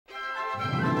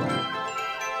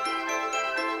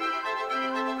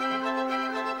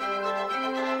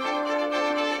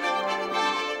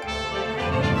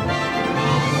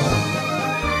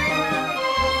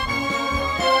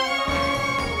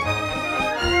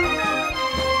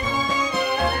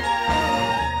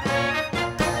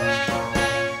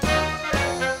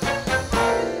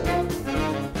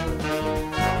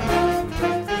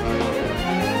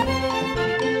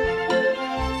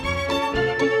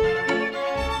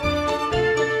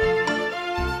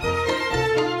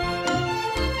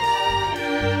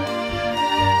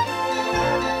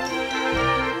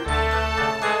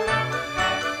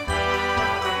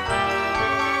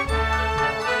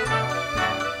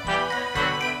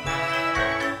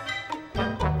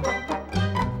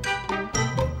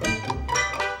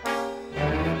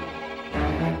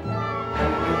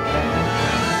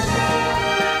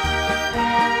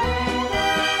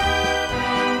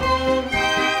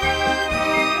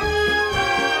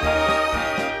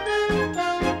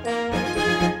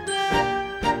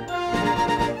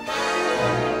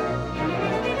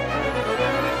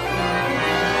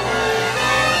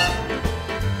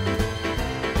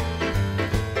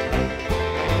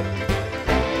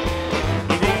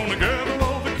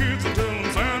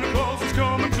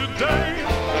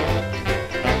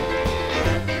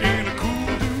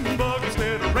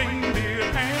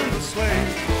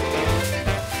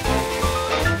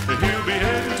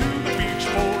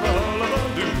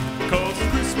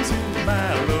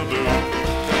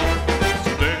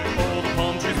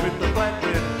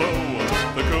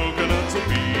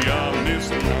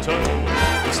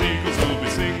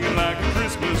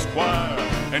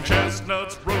and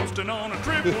chestnuts roasting on a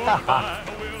triple pie.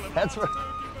 That's right.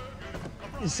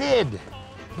 Sid,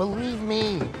 believe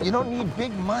me, you don't need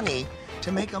big money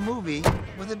to make a movie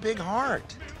with a big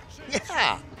heart.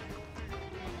 Yeah.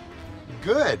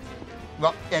 Good.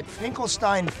 Well, at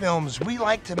Finkelstein Films, we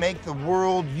like to make the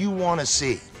world you want to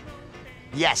see.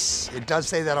 Yes, it does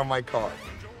say that on my card.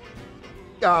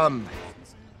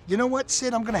 You know what,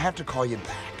 Sid? I'm gonna have to call you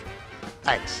back.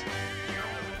 Thanks.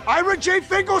 Ira J.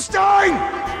 Finkelstein!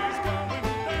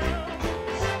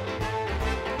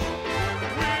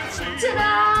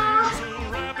 Ta-da!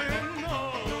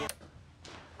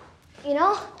 You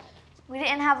know, we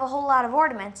didn't have a whole lot of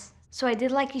ornaments, so I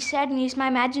did like you said and used my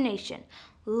imagination.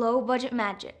 Low-budget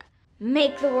magic.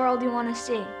 Make the world you want to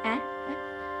see, eh?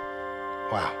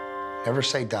 Wow. Never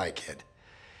say die, kid.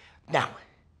 Now,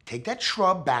 take that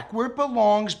shrub back where it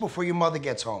belongs before your mother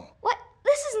gets home. What?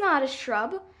 This is not a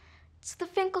shrub. It's the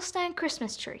Finkelstein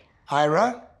Christmas tree.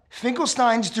 Ira,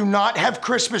 Finkelsteins do not have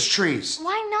Christmas trees.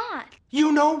 Why not?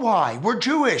 You know why. We're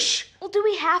Jewish. Well, do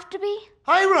we have to be?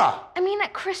 Ira! I mean,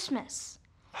 at Christmas.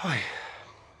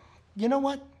 You know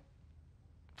what?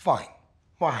 Fine.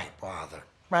 Why bother,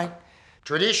 right?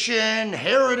 Tradition,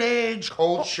 heritage,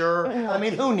 culture. I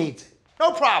mean, who needs it?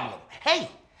 No problem. Hey,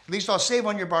 at least I'll save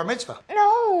on your bar mitzvah. No.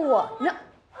 Oh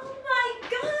my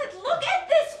God, look at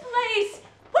this place.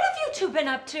 What have you two been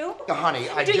up to? Honey,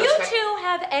 Do you two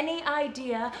have any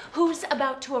idea who's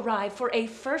about to arrive for a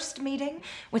first meeting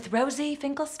with Rosie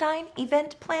Finkelstein,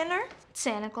 event planner?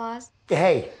 Santa Claus.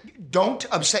 Hey, don't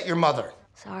upset your mother.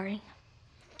 Sorry.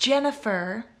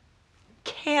 Jennifer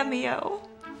Cameo.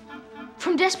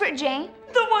 From Desperate Jane?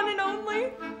 The one and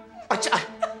only.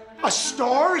 A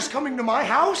star is coming to my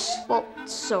house? Well,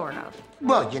 sort of.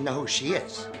 Well, you know who she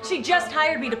is. She just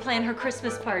hired me to plan her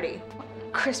Christmas party.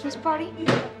 Christmas party?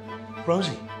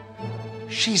 Rosie,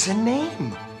 she's a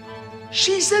name.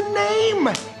 She's a name.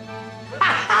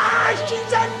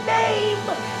 She's a name.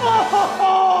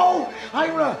 Oh,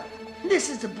 Ira, this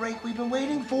is the break we've been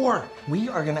waiting for. We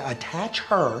are gonna attach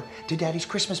her to Daddy's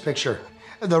Christmas picture.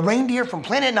 The reindeer from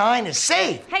Planet 9 is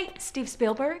safe. Hey, Steve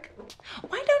Spielberg,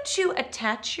 why don't you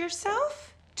attach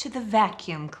yourself to the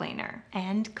vacuum cleaner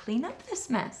and clean up this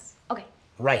mess? Okay.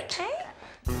 Right. Okay?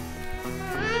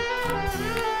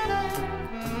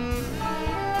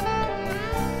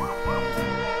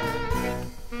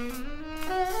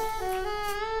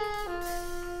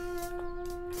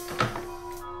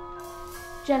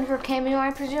 Jennifer Cameo, I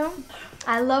presume?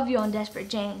 I love you on Desperate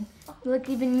Jane. You look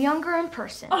even younger in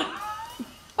person.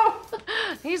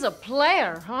 He's a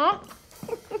player, huh?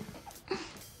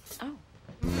 Oh.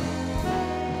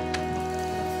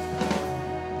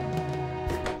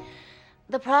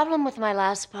 The problem with my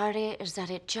last party is that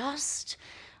it just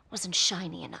wasn't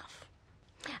shiny enough.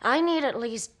 I need at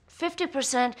least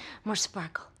 50% more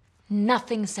sparkle.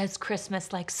 Nothing says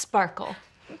Christmas like sparkle.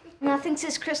 Nothing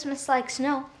says Christmas like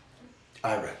snow.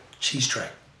 Ira, cheese tray.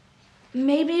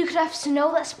 Maybe you could have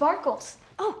snow that sparkles.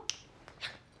 Oh,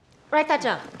 write that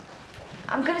down.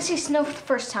 I'm gonna see snow for the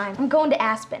first time. I'm going to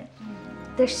Aspen.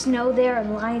 There's snow there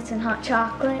and lights and hot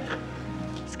chocolate.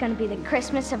 It's gonna be the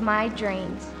Christmas of my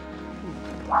dreams.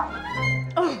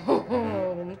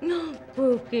 Oh,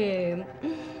 Pookie.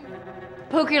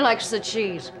 Pookie likes the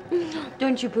cheese.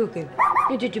 Don't you, Pookie?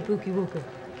 Did you, Pookie Wookie?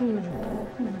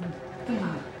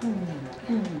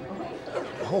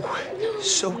 Oh,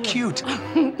 so cute.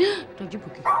 Don't you,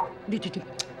 Pookie?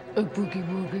 Pookie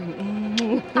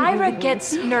Wookie. Ira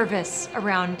gets nervous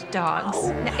around dogs.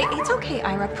 No, it's okay,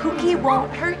 Ira. Pookie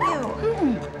won't hurt you.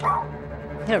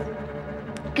 Here,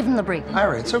 give him the break.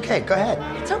 Ira, it's okay. Go ahead.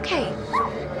 It's okay.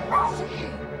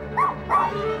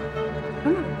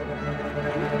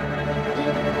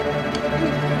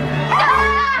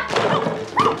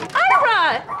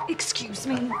 Ira! Excuse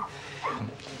me.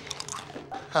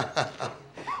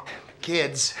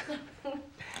 Kids.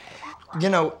 You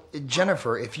know,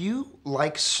 Jennifer, if you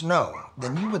like snow,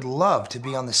 then you would love to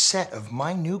be on the set of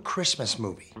my new Christmas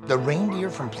movie, The Reindeer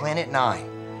from Planet 9.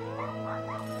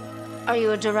 Are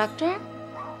you a director?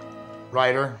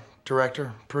 Writer,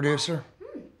 director, producer.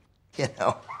 You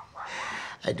know,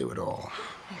 I do it all.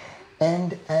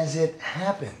 And as it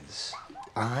happens,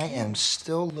 I am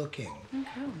still looking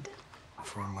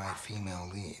for my female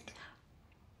lead.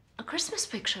 A Christmas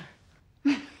picture.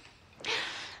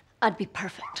 I'd be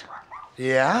perfect.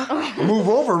 Yeah? Move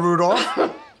over, Rudolph.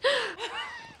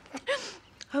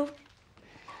 Oh.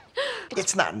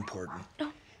 It's not important.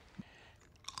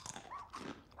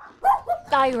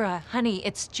 Ira, honey,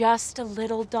 it's just a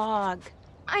little dog.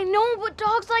 I know, but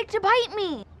dogs like to bite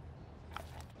me.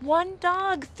 One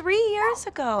dog 3 years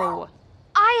ago.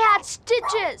 I had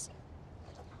stitches.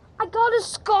 I got a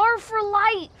scar for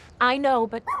life. I know,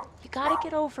 but you gotta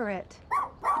get over it.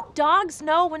 Dogs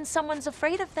know when someone's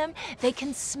afraid of them. They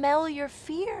can smell your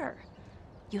fear.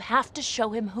 You have to show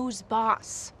him who's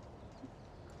boss.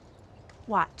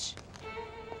 Watch.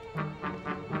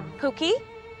 Pookie,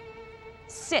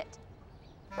 sit.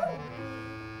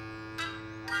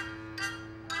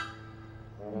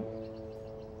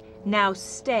 Now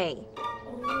stay.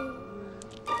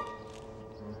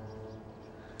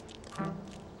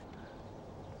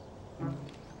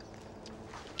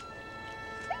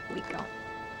 There we go.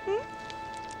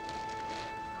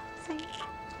 See?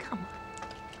 Come on.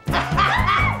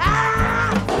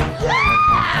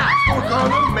 We're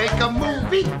gonna make a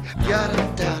movie. Yada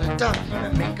da da da.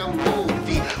 Make a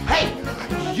movie. Hey,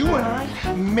 you and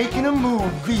I making a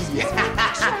movie.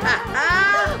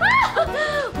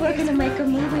 We're gonna make a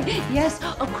movie. Yes,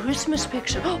 a Christmas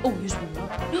picture. Oh, yes, we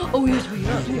are. Oh, yes, we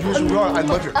are. Yes, we are. I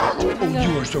love you. Oh,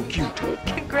 you are so cute.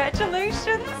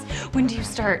 Congratulations. When do you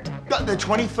start? The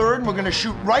 23rd, and we're gonna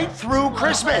shoot right through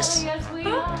Christmas. Yes, we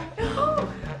are.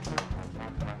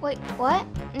 Wait, what?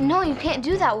 No, you can't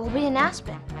do that. We'll be in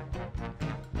Aspen.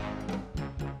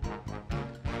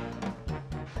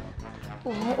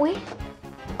 Won't we?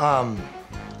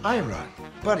 Ira,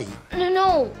 buddy.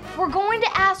 No. We're going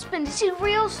to Aspen to see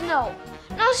real snow.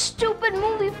 Not stupid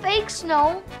movie fake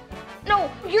snow.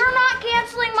 No, you're not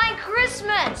canceling my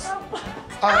Christmas.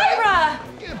 Ira!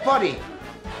 Buddy.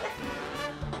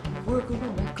 We're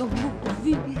gonna make a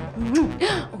movie.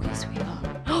 Oh, yes, we are.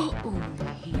 Oh,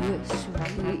 yes,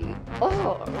 we are.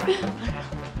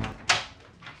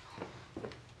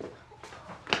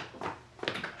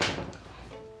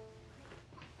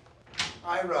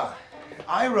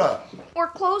 Ira. We're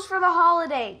closed for the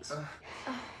holidays.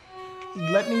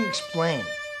 Let me explain.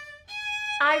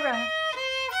 Ira,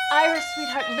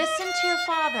 sweetheart, listen to your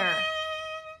father.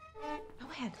 Go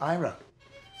ahead. Ira,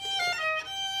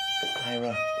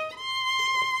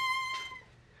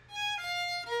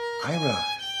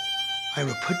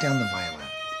 put down the violin.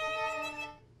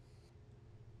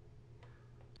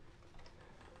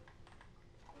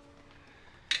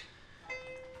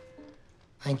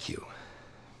 Thank you.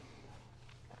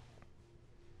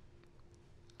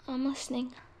 I'm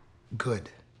listening. Good.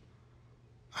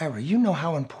 Ira, you know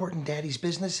how important Daddy's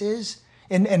business is?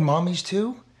 And Mommy's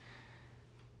too?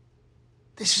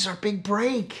 This is our big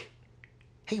break.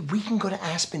 Hey, we can go to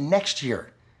Aspen next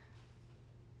year.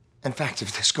 In fact,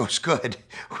 if this goes good,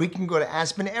 we can go to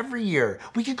Aspen every year.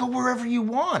 We can go wherever you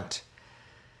want.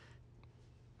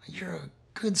 You're a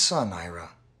good son,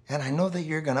 Ira. And I know that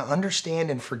you're gonna understand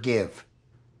and forgive.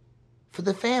 For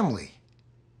the family.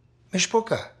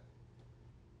 Mishpuka.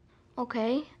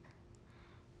 Okay.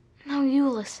 Now you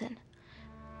listen.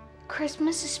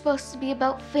 Christmas is supposed to be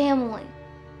about family.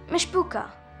 Mishpuka.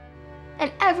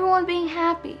 And everyone being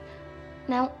happy.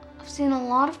 Now, I've seen a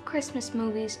lot of Christmas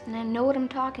movies and I know what I'm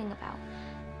talking about.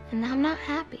 And I'm not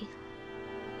happy.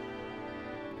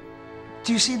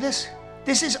 Do you see this?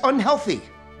 This is unhealthy.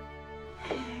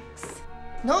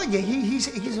 No,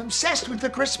 he's obsessed with the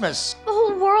Christmas. The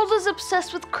whole world is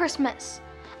obsessed with Christmas.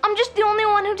 I'm just the only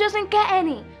one who doesn't get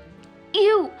any.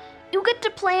 You get to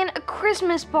plan a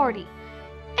Christmas party.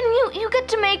 And you get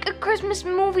to make a Christmas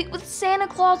movie with Santa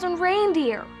Claus and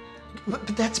reindeer. But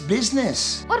that's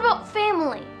business. What about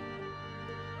family?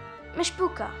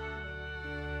 Mishpuka,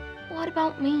 what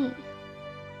about me?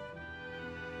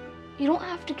 You don't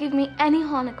have to give me any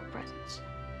Hanukkah presents.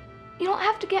 You don't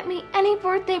have to get me any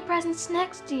birthday presents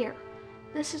next year.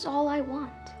 This is all I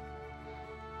want.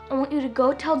 I want you to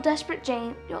go tell Desperate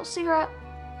Jane you'll see her at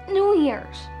New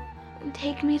Year's and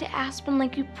take me to Aspen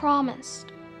like you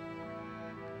promised.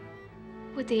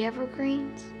 With the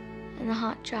evergreens and the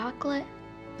hot chocolate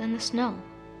and the snow.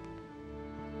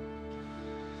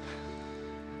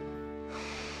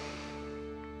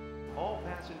 All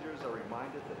passengers are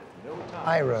reminded that at no time...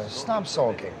 Ira, stop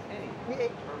sulking.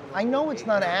 I know it's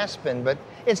not Aspen, but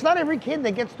it's not every kid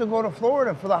that gets to go to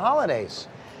Florida for the holidays.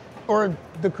 Or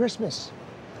the Christmas.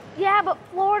 Yeah, but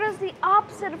Florida's the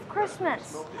opposite of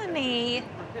Christmas. Honey,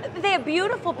 they have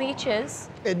beautiful beaches.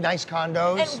 And nice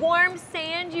condos. And warm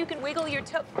sand you can wiggle your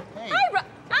toe. Hey. Ira,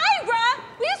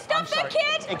 will you stop that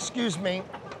kid? Excuse me.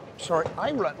 Sorry,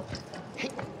 Ira. Hey,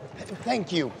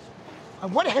 thank you.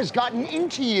 What has gotten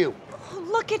into you? Oh,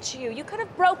 look at you. You could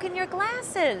have broken your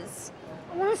glasses.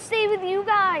 I want to stay with you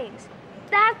guys.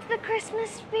 That's the Christmas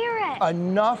spirit.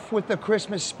 Enough with the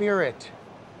Christmas spirit.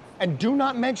 And do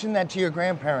not mention that to your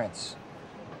grandparents.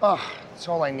 Ugh, that's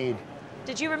all I need.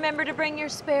 Did you remember to bring your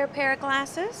spare pair of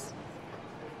glasses?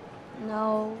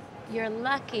 No. You're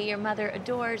lucky your mother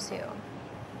adores you.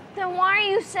 Then why are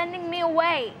you sending me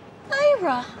away?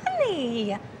 Ira,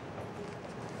 Honey,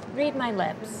 read my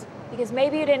lips, because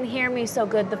maybe you didn't hear me so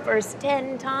good the first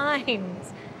 10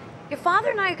 times. Your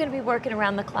father and I are going to be working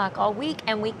around the clock all week,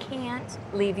 and we can't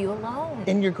leave you alone.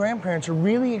 And your grandparents are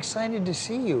really excited to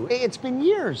see you. It's been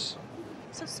years.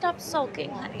 So stop sulking,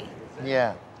 honey.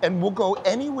 Yeah. And we'll go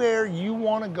anywhere you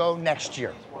want to go next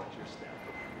year.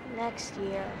 Next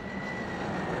year.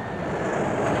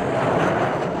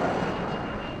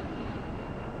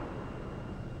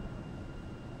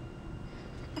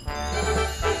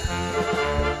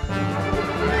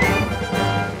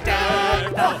 Deck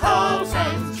the halls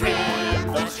and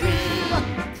trim the tree.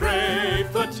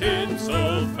 Drape the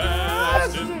tinsel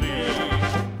fastly.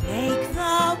 Make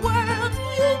the world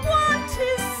you want to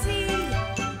see.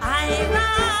 Ira!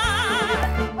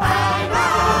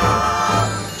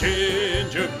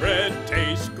 Gingerbread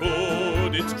tastes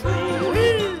good, it's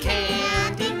true.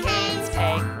 Candy canes,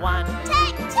 take one.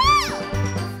 Take two!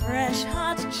 Fresh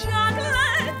hot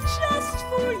chocolate just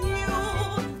for you.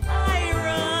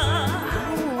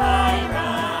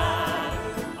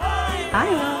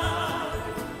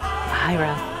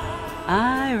 Ira!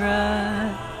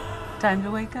 Ira. Time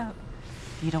to wake up.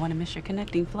 You don't want to miss your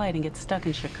connecting flight and get stuck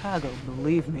in Chicago,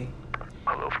 believe me.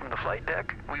 Hello from the flight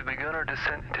deck. We've begun our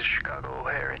descent into Chicago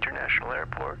O'Hare International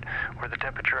Airport, where the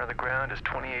temperature on the ground is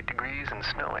 28 degrees and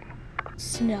snowing.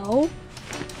 Snow?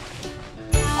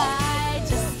 I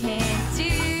just can't do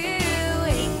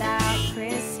without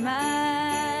Christmas.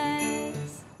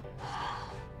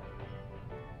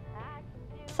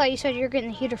 I thought you said you were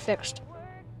getting the heater fixed.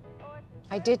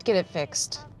 I did get it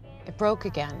fixed. It broke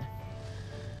again.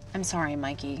 I'm sorry,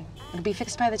 Mikey. It'll be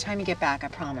fixed by the time you get back, I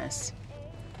promise.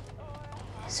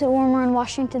 Is it warmer in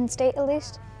Washington State, at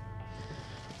least?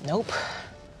 Nope.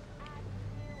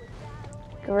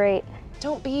 Great.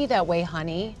 Don't be that way,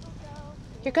 honey.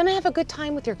 You're gonna have a good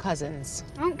time with your cousins.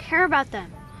 I don't care about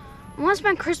them. I want to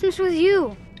spend Christmas with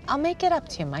you. I'll make it up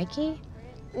to you, Mikey.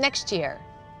 Next year.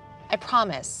 I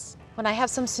promise. When I have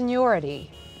some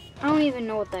seniority. I don't even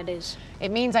know what that is.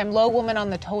 It means I'm low woman on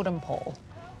the totem pole.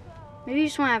 Maybe you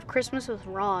just want to have Christmas with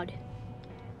Rod.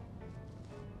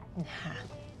 Nah.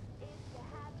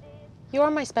 You're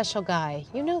my special guy.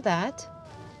 You know that.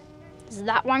 Is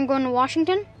that why I'm going to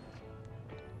Washington?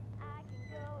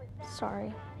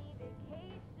 Sorry.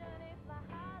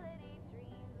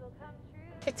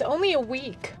 It's only a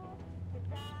week.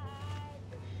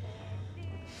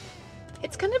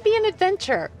 It's gonna be an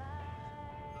adventure.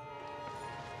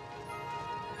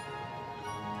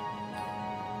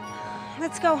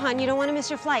 Let's go, hon. You don't want to miss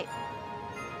your flight.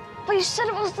 But you said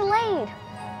it was delayed.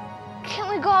 Can't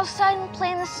we go outside and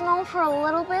play in the snow for a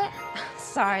little bit?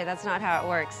 Sorry, that's not how it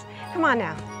works. Come on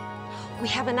now. We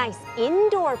have a nice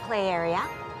indoor play area.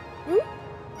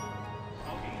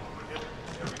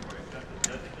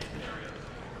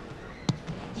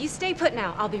 You stay put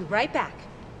now. I'll be right back.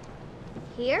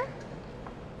 Here?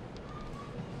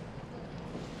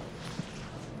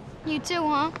 You too,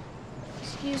 huh?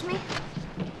 Excuse me?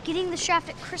 Getting the shaft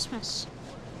at Christmas.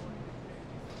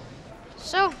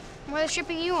 So, where are they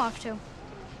shipping you off to?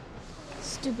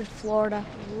 Stupid Florida.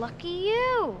 Lucky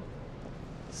you.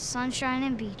 Sunshine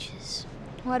and beaches.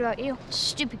 What about you?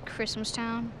 Stupid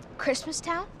Christmastown.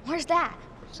 Christmastown? Where's that?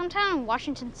 Some town in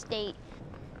Washington State.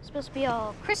 It's supposed to be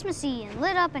all Christmassy and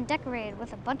lit up and decorated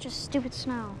with a bunch of stupid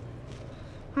snow.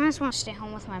 I just want to stay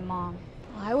home with my mom.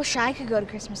 Well, I wish I could go to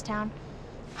Christmastown.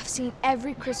 I've seen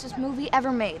every Christmas movie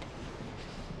ever made,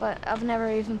 but I've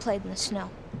never even played in the snow.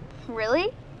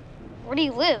 Really? Where do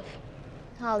you live?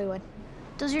 Hollywood.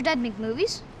 Does your dad make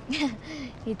movies?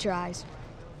 He tries.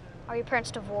 Are your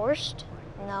parents divorced?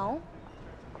 No.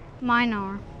 Mine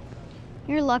are.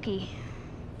 You're lucky.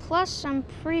 Plus, I'm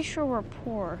pretty sure we're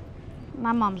poor.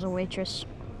 My mom's a waitress.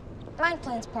 Mine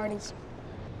plans parties.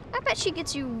 I bet she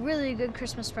gets you really good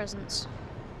Christmas presents.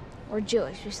 We're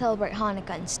Jewish. We celebrate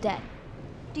Hanukkah instead.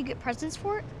 Do you get presents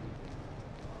for it?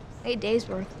 8 days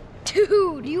worth.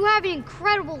 Dude, you have an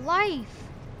incredible life.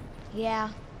 Yeah,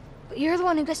 but you're the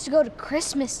one who gets to go to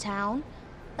Christmastown.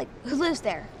 Like, who lives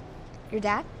there? Your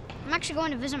dad? I'm actually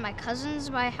going to visit my cousins,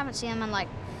 but I haven't seen them in like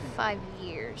 5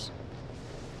 years.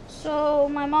 So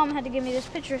my mom had to give me this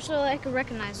picture so that I could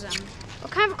recognize them.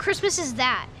 What kind of a Christmas is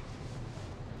that?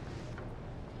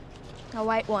 A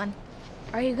white one.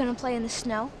 Are you gonna play in the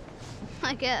snow?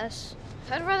 I guess.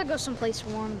 I'd rather go someplace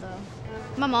warm, though.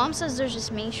 My mom says there's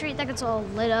this main street that gets all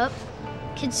lit up.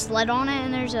 Kids sled on it,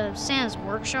 and there's a Santa's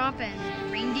workshop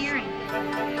and reindeer and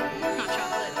hot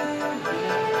chocolate.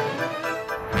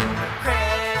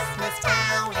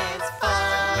 Christmastown is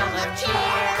full of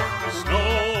cheer.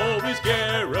 Snow is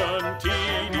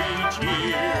guaranteed each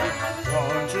year.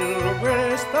 Don't you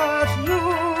wish that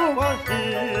you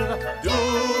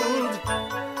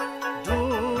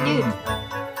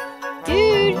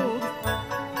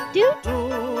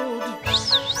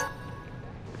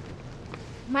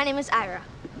is Ira.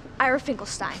 Ira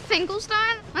Finkelstein.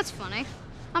 Finkelstein? That's funny.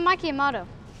 I'm Mikey Amato.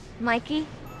 Mikey,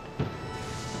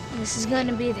 this is going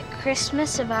to be the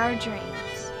Christmas of our dreams.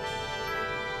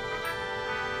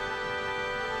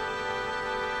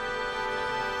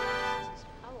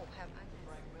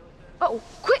 Oh,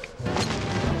 quick!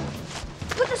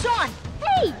 Put this on!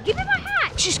 Hey, give me my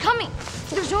hat! She's coming!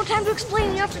 There's no time to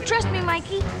explain. You have to trust me,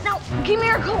 Mikey. Now, give me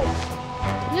your coat.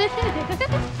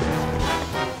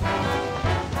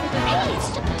 Hey,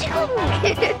 stop tickling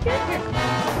me!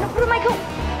 Now put on my coat.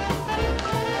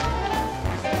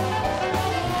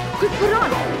 Quick, put it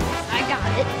on. I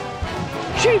got it.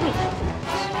 Shave me.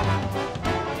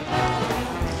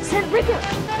 Set it right there.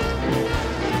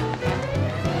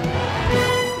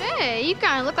 Hey, you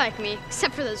kind of look like me,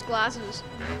 except for those glasses.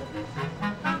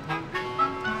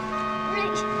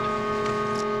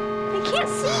 They can't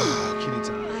see. Kitty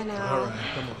time. I know. All right,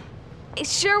 come on. It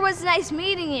sure was nice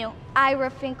meeting you, Ira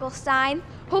Finkelstein.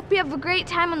 Hope you have a great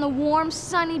time on the warm,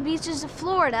 sunny beaches of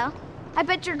Florida. I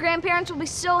bet your grandparents will be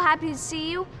so happy to see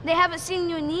you. They haven't seen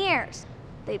you in years.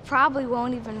 They probably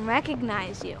won't even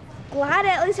recognize you. Glad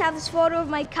I at least have this photo of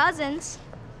my cousins.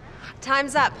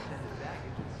 Time's up.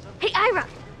 Hey, Ira,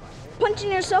 punch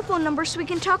in your cell phone number so we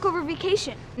can talk over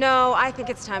vacation. No, I think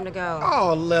it's time to go.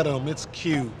 Oh, let him. It's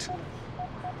cute.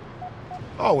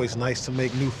 Always nice to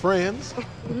make new friends.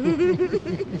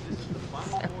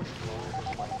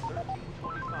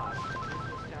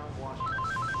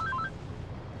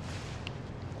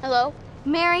 Hello?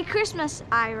 Merry Christmas,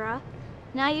 Ira.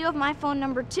 Now you have my phone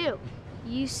number too.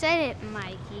 You said it,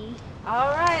 Mikey.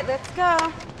 All right, let's go.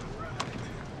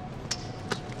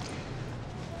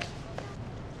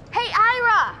 Hey,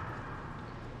 Ira!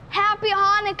 Happy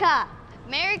Hanukkah!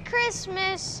 Merry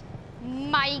Christmas,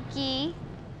 Mikey.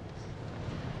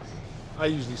 I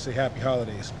usually say happy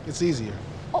holidays. It's easier.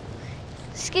 Oh,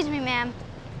 excuse me, ma'am.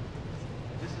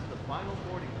 This is the final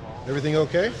boarding call. Everything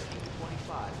okay?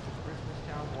 25 to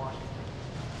Christmastown, Washington.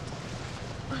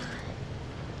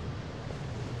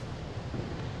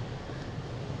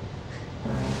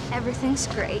 Everything's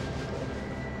great.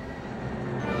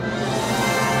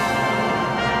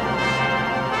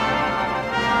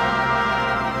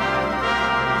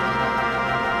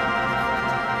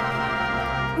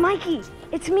 Mikey,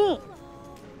 it's me.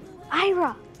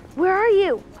 Ira, where are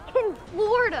you? In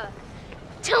Florida.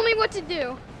 Tell me what to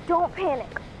do. Don't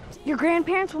panic. Your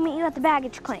grandparents will meet you at the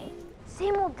baggage claim.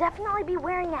 Sam will definitely be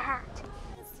wearing a hat.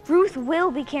 Ruth will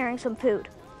be carrying some food.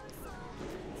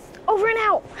 Over and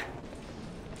out.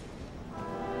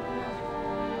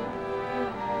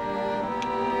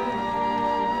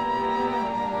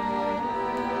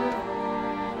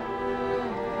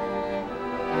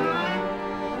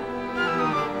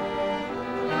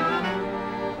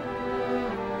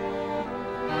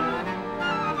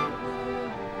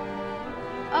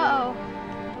 Uh-oh.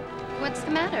 What's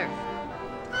the matter?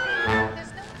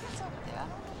 There's no kids over there.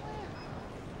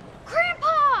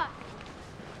 Grandpa!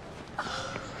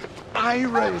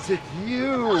 Ira, is it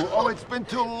you? Oh, it's been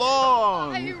too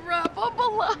long. Ira,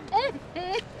 Bubba.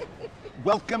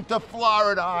 Welcome to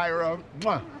Florida, Ira.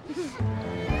 Mwah.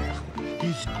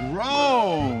 He's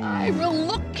grown. Ira,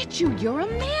 look at you. You're a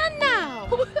man now.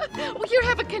 Well, here,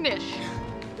 have a knish.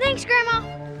 Thanks, Grandma.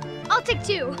 I'll take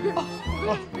two.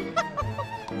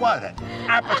 What an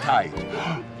appetite.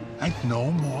 And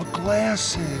no more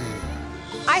glasses.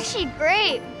 I see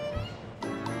great.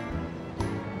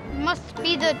 Must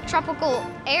be the tropical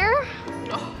air.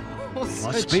 Oh, Must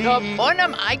such be. a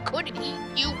bonum. I could eat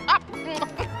you up.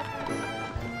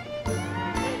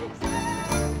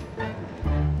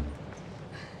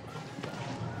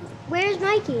 Where's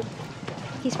Mikey?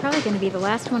 He's probably going to be the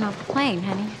last one off the plane,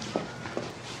 honey.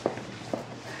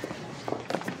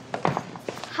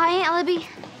 Hi, Aunt Libby.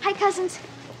 Hi, cousins.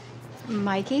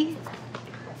 Mikey?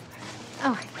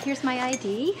 Oh, here's my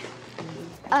ID.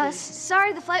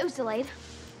 Sorry the flight was delayed.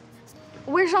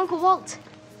 Where's Uncle Walt?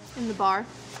 In the bar.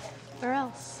 Where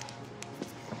else?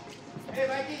 Hey,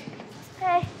 Mikey.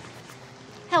 Hey.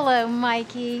 Hello,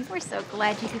 Mikey. We're so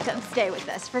glad you could come stay with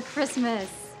us for Christmas.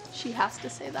 She has to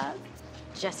say that.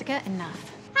 Jessica,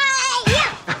 enough. Hi,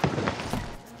 yeah.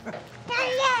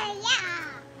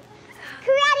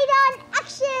 Karate Don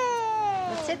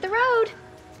action! Let's hit the road.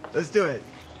 Let's do it.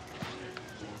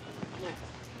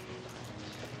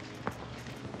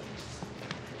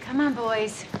 Come on,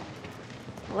 boys.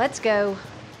 Let's go.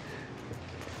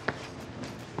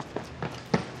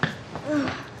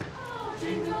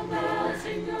 Jingle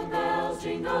bells,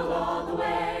 jingle all the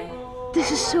way.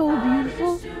 This is so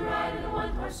beautiful.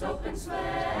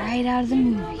 Right out of the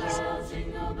movies.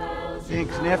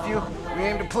 Thanks, nephew. We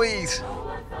aim to please.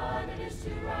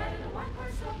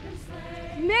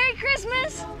 Merry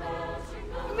Christmas!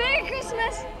 Merry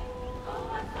Christmas!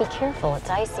 Be careful, it's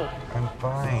icy. I'm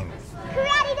fine.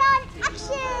 Karate Don,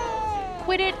 action!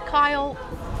 Quit it, Kyle.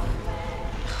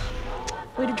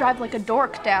 Way to drive like a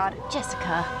dork, Dad.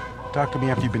 Jessica. Talk to me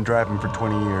after you've been driving for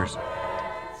 20 years.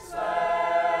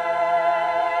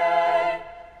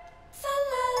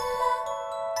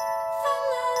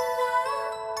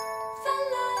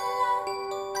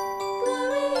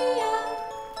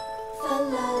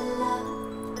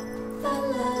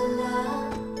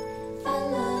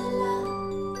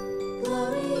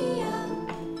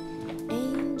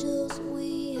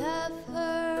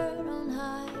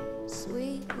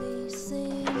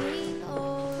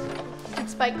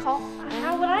 Spike call.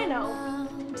 How would I know?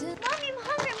 Mommy, I'm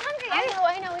hungry.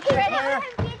 I know. It's ready.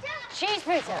 Cheese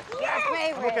pizza. Your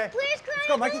favorite. Okay. Please, Let's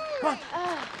go, Mikey. Come on.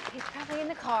 Oh, he's probably in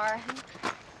the car.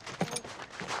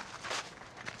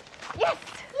 Yes!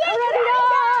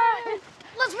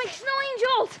 Let's make snow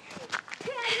angels!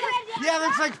 Yeah,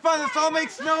 looks like fun. Let's all make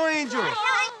snow angels.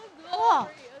 Oh,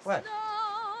 What?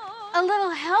 a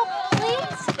little help,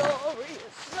 please?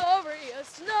 Glorious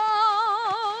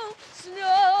snow,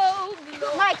 snow,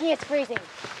 Mikey, it's freezing.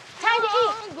 Time to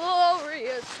eat.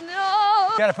 glorious snow,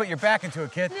 You gotta put your back into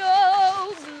it, kid.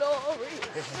 snow,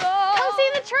 glorious snow. Come see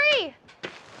the tree.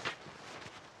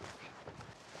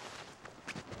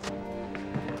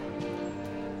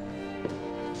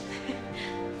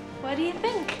 What do you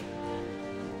think?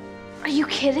 Are you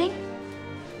kidding?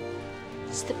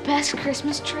 It's the best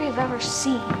Christmas tree I've ever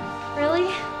seen. Really?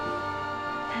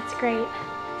 That's great.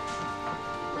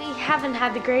 We haven't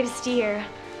had the greatest year.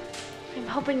 I'm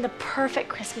hoping the perfect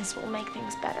Christmas will make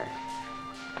things better.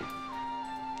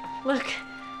 Look,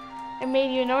 I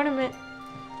made you an ornament.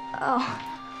 Oh.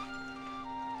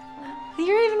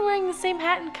 You're even wearing the same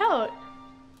hat and coat.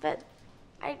 But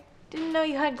I didn't know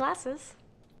you had glasses.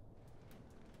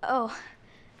 Oh,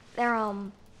 they're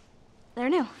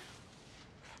new.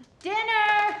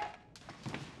 Dinner!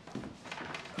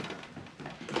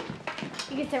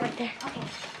 You can sit right there. Okay.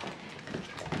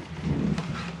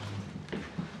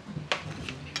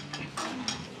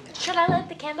 Should I light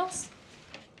the candles?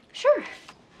 Sure.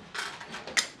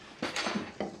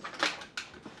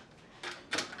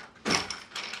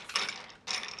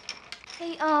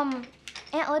 Hey, Aunt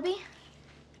Libby,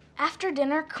 after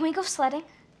dinner, can we go sledding?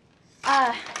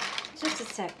 Just a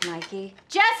sec, Mikey.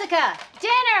 Jessica,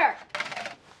 dinner!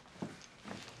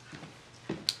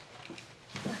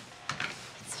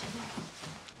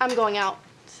 I'm going out,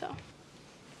 so.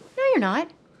 No, you're not.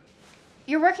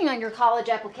 You're working on your college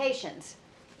applications.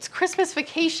 It's Christmas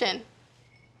vacation.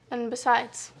 And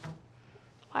besides,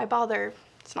 why bother?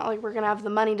 It's not like we're gonna have the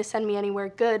money to send me anywhere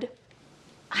good.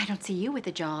 I don't see you with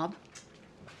a job.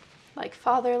 Like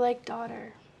father, like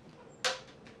daughter.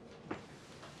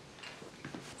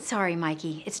 Sorry,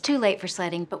 Mikey. It's too late for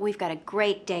sledding, but we've got a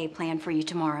great day planned for you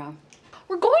tomorrow.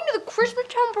 We're going to the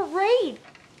Christmastown parade.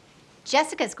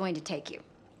 Jessica's going to take you.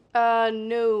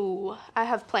 No. I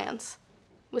have plans.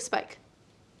 With Spike.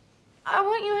 I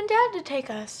want you and Dad to take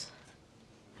us.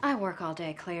 I work all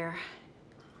day, Claire.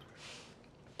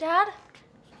 Dad?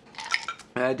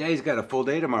 Daddy's got a full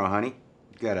day tomorrow, honey.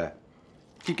 Gotta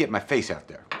keep getting my face out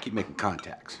there. Keep making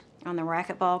contacts. On the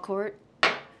racquetball court?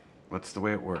 That's the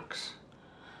way it works.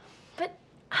 But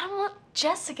I don't want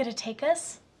Jessica to take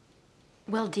us.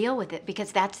 We'll deal with it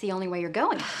because that's the only way you're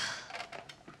going.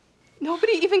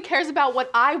 Nobody even cares about what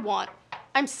I want.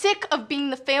 I'm sick of being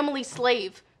the family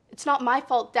slave. It's not my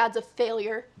fault Dad's a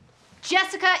failure.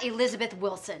 Jessica Elizabeth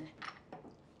Wilson.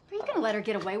 Are you gonna let her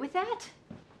get away with that?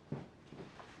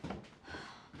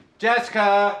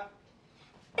 Jessica!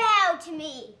 Bow to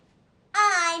me.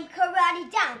 I'm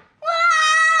Karate Don.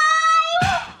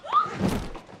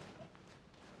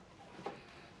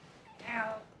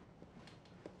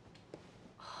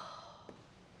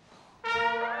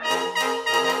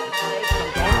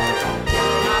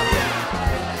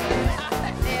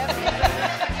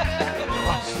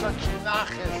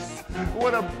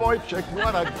 What a boy chick,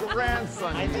 what a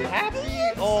grandson. I'm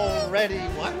happy already.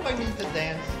 Why do I need to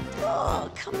dance?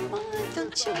 Oh, come on,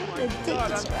 don't you want to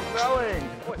dance?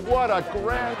 What a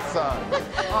grandson.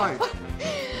 Hi.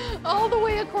 All the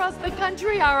way across the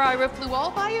country, our Ira flew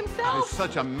all by He's himself.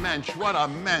 such a mensch, what a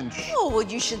mensch. Oh, well,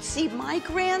 you should see my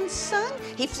grandson.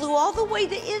 He flew all the way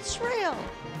to Israel.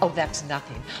 Oh, that's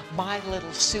nothing. My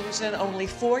little Susan, only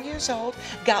 4 years old,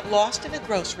 got lost in a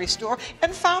grocery store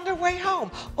and found her way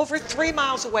home, over 3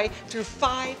 miles away through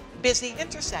 5 busy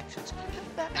intersections.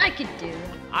 I could do it.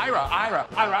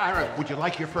 Ira, would you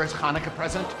like your first Hanukkah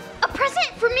present? A present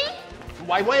for me?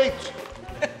 Why wait?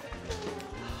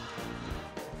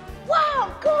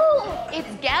 Wow, gorgeous! Oh,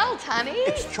 it's Gelt, honey.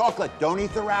 It's chocolate. Don't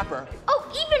eat the wrapper. Oh,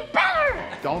 even better.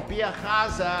 Don't be a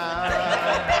chaza.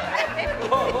 Hey,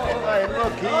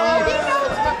 look,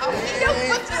 He knows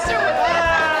what to do with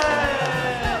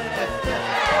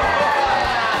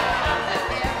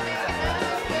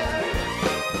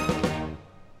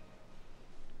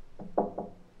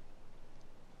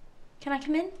Can I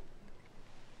come in?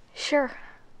 Sure.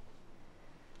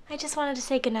 I just wanted to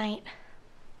say goodnight.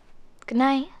 Good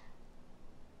night.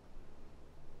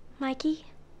 Mikey,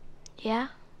 Yeah?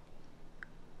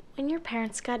 when your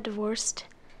parents got divorced,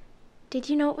 did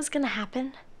you know what was gonna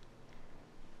happen?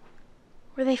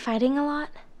 Were they fighting a lot?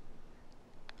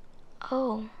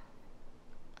 Oh.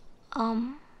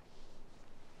 I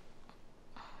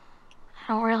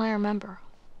don't really remember.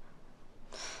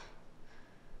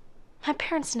 My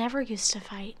parents never used to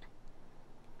fight.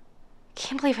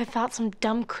 Can't believe I thought some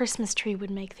dumb Christmas tree would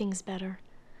make things better.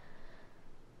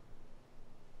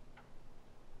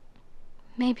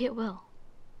 Maybe it will.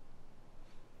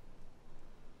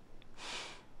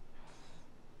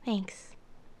 Thanks.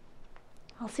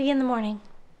 I'll see you in the morning.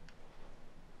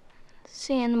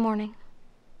 See you in the morning.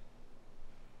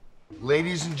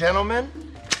 Ladies and gentlemen,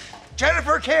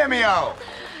 Jennifer Cameo.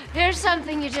 Here's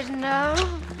something you didn't know.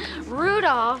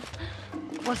 Rudolph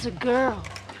was a girl.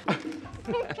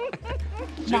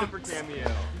 Jennifer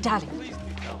Cameo. Darling,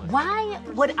 why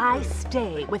would I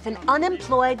stay with an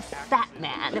unemployed fat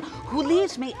man who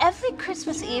leaves me every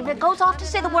Christmas Eve and goes off to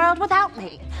see the world without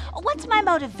me? What's my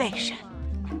motivation?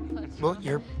 Well,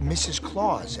 you're Mrs.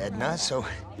 Claus, Edna, so...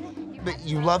 But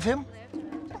you love him?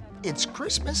 It's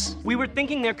Christmas. We were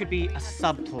thinking there could be a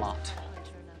subplot.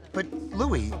 But,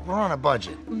 Louis, we're on a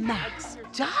budget. Max,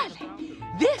 darling,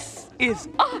 this is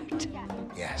art.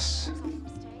 Yes.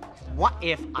 What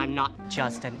if I'm not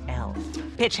just an elf?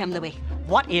 Pitch him, Louis.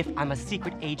 What if I'm a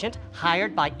secret agent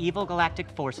hired by evil galactic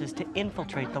forces to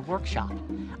infiltrate the workshop?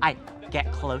 I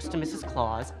get close to Mrs.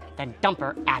 Claus, then dump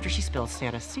her after she spills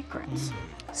Santa's secrets.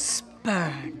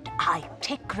 Spurned, I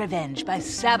take revenge by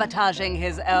sabotaging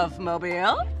his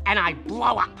elf-mobile. And I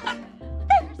blow up.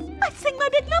 Then I sing my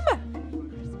big number.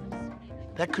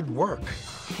 That could work.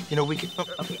 You know, we could...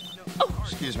 Oh,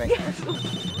 excuse me.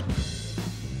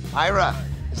 Ira,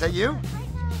 is that you?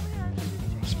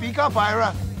 Speak up,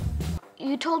 Ira.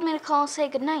 You told me to call and say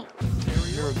goodnight.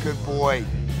 You're a good boy.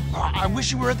 I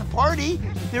wish you were at the party.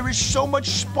 There is so much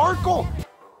sparkle.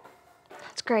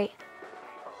 That's great.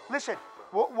 Listen,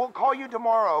 we'll call you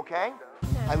tomorrow, okay?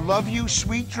 I love you.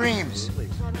 Sweet dreams.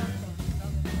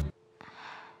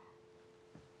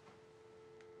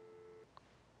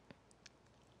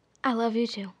 I love you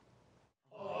too.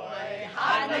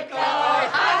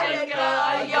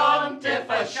 Hanukkah, Yom Tif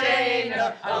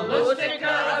Hashena, a Lustig,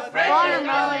 a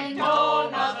Watermelon.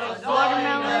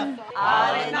 Watermelon.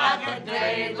 Alle Nacht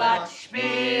dreh, wat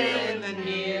spielen in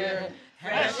hier.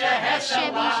 Hesche,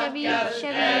 Hesche, Chevy,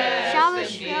 Shabbos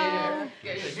show.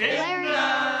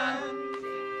 Hilarious.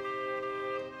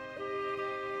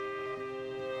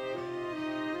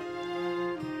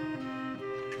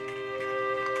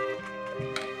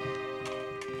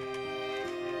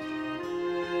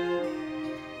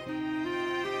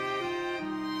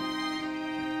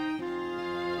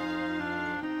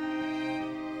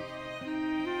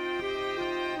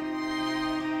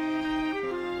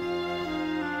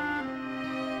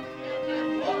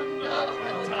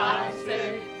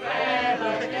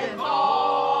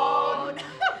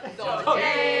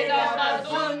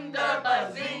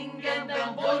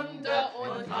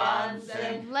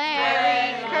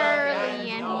 Larry, Curly,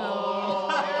 and Moe.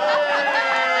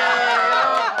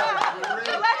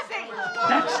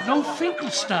 That's no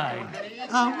Finkelstein.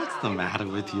 What's the matter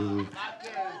with you?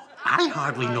 I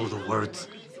hardly know the words.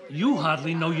 You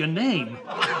hardly know your name.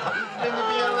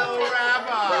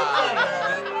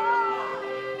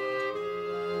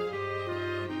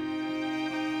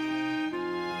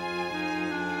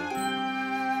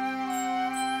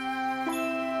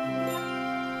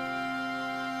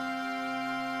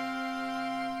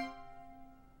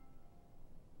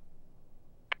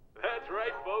 That's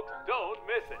right, folks. Don't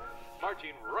miss it.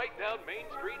 Marching right down Main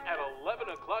Street at 11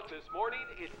 o'clock this morning,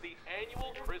 it's the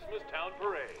annual Christmastown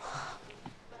Parade.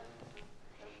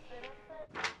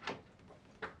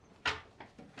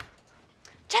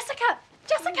 Jessica!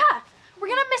 We're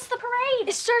gonna miss the parade!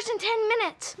 It starts in 10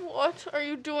 minutes. What are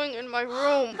you doing in my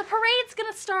room? The parade's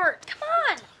gonna start. Come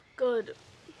on! Good.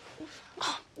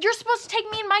 You're supposed to take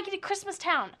me and Mikey to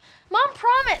Christmastown. Mom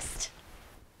promised.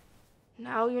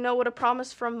 Now you know what a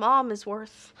promise from Mom is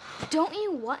worth. Don't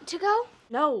you want to go?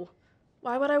 No.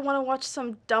 Why would I want to watch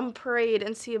some dumb parade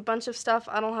and see a bunch of stuff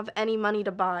I don't have any money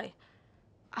to buy?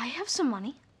 I have some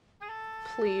money.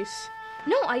 please.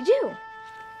 No, I do.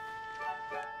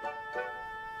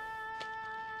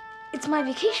 It's my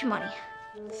vacation money.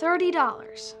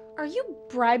 $30. Are you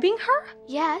bribing her?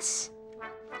 Yes.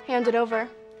 Hand it over.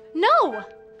 No!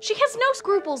 She has no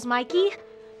scruples, Mikey.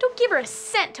 Don't give her a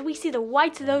cent till we see the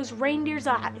whites of those reindeer's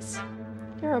eyes.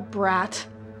 You're a brat.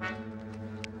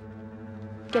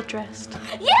 Get dressed.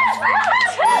 Yes!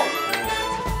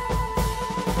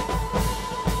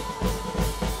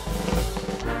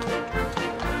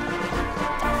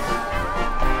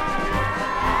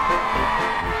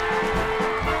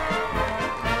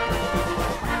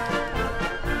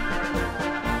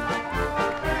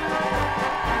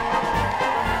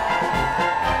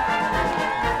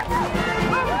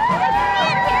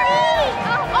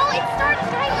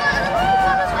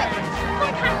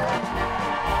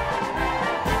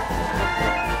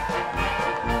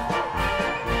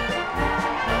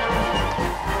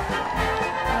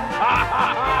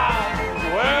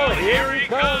 Well, here he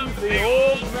comes, the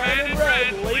old man in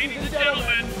red, ladies and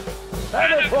gentlemen,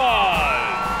 Santa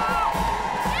Claus!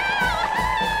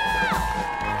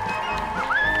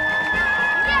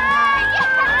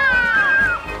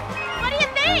 What do you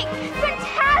think?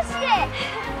 Fantastic!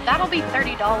 That'll be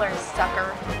 $30,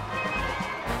 sucker.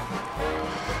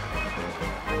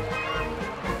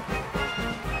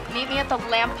 Meet me at the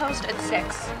lamppost at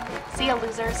 6. See ya,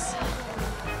 losers.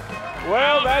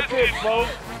 Well, that's it, folks.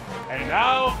 And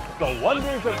now, the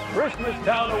wonders of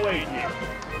Christmastown await you.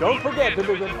 Don't forget to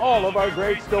visit all of our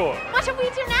great stores. What should we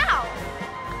do now?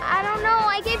 I don't know.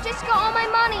 I gave Jessica all my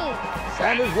money.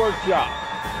 Santa's Workshop,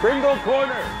 Kringle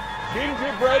Corner,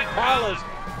 Gingerbread Palace.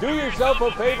 Do yourself a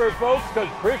favor, folks, because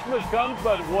Christmas comes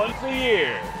but once a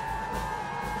year.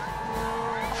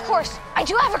 Of course, I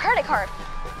do have a credit card,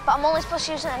 but I'm only supposed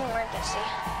to use it in an emergency.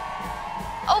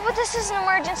 Oh, but this is an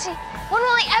emergency. When will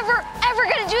I ever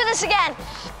get to do this again?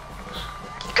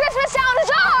 Christmastown is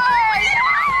ours!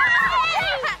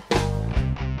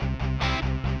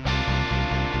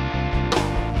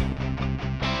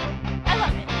 I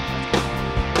love it.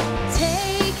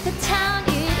 Take the town,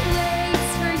 it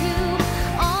waits for you.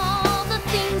 All the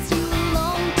things you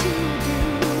long to do.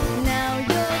 Now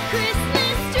your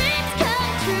Christmas dreams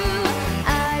come true.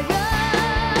 Ira,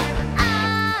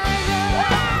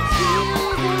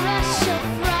 feel the rush of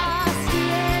frosty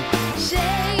air.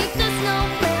 Shake the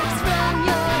snowflakes from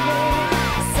your hair.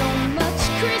 So much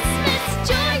Christmas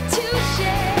joy to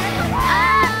share.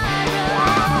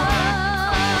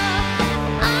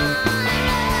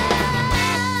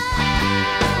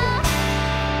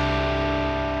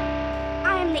 I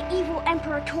am the evil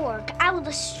Emperor Torg. I will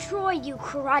destroy you,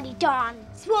 Karate Don.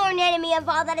 Sworn enemy of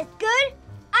all that is good,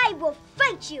 I will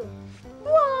fight you.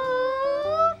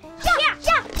 Whoa! Yeah,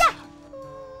 yeah, yeah.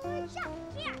 Yeah,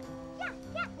 yeah, yeah,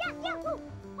 yeah, yeah, yeah. Oh,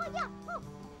 yeah, oh,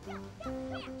 yeah, yeah,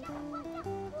 yeah,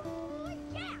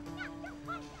 yeah,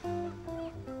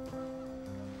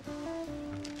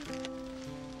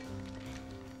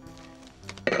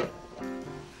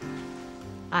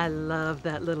 I love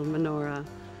that little menorah.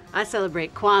 I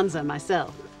celebrate Kwanzaa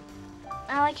myself.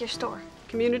 I like your store.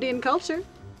 Community and culture.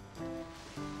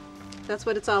 That's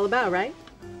what it's all about, right?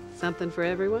 Something for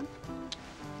everyone.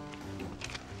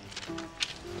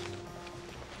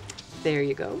 There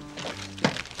you go.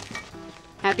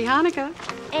 Happy Hanukkah.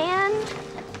 And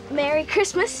Merry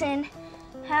Christmas and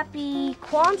Happy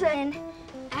Kwanzaa and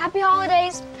Happy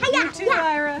Holidays. You too,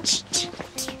 Ira.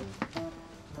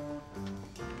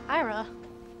 Ira.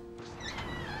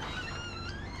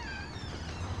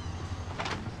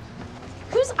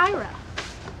 Who's Ira?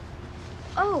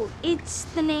 Oh, it's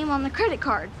the name on the credit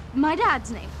card. My dad's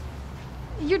name.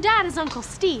 Your dad is Uncle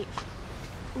Steve.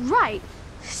 Right.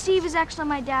 Steve is actually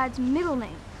my dad's middle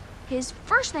name. His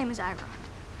first name is Ira.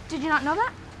 Did you not know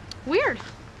that? Weird.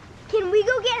 Can we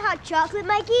go get hot chocolate,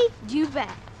 Mikey? You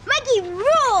bet. Mikey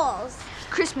rules!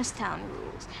 Christmastown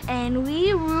rules. And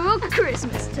we rule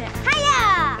Christmastown.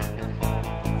 Hiya!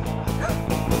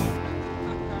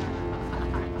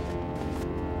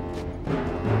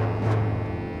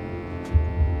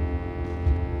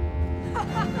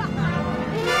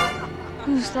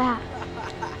 Who's that?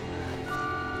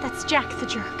 That's Jack the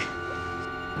Jerk.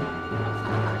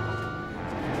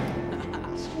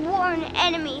 Sworn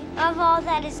enemy of all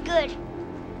that is good.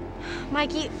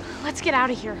 Mikey, let's get out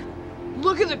of here.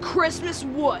 Look at the Christmas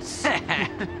wuss.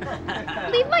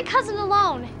 Leave my cousin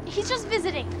alone. He's just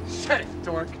visiting. Shut it,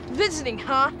 dork. Visiting,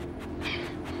 huh?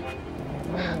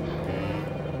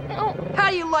 Oh. How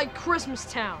do you like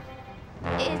Christmastown?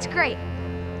 It's great.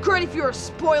 Great if you're a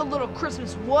spoiled little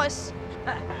Christmas wuss.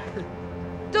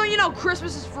 Don't you know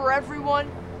Christmas is for everyone?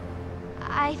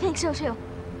 I think so too.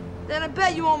 Then I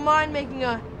bet you won't mind making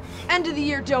a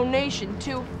end-of-the-year donation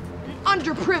to an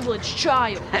underprivileged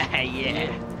child.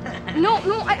 Yeah. No,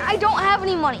 I don't have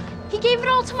any money. He gave it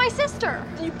all to my sister.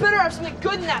 You better have something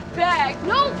good in that bag.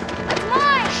 No, that's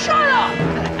mine. Shut up!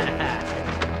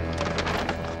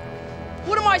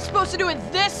 What am I supposed to do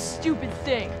with this stupid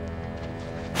thing?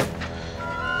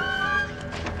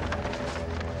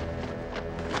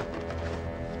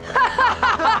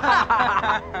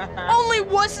 Only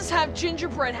wusses have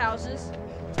gingerbread houses.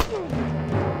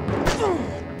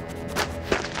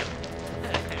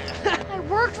 I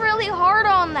worked really hard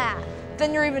on that.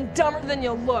 Then you're even dumber than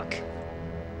you look.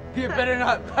 You better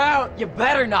not pout. You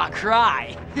better not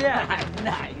cry. Yeah,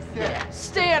 nice. Yeah.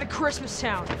 Stay out of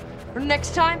Christmastown. Or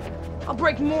next time, I'll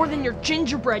break more than your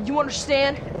gingerbread, you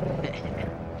understand?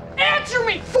 Answer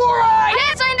me, four-eyed!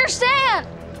 Yes, I understand!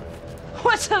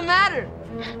 What's the matter?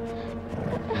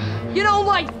 You don't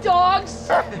like dogs?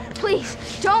 Please,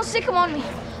 don't stick him on me.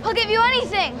 I'll give you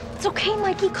anything. It's okay,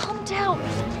 Mikey, calm down.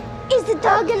 Is the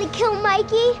dog gonna kill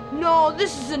Mikey? No,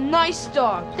 this is a nice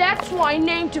dog. That's why I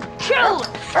named him Killer.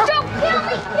 Don't kill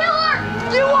me, Killer!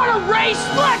 You want to race?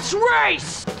 Let's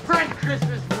race! Friend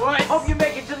Christmas, what? Hope you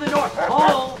make it to the North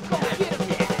Pole. Go get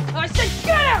him. I said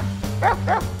get him!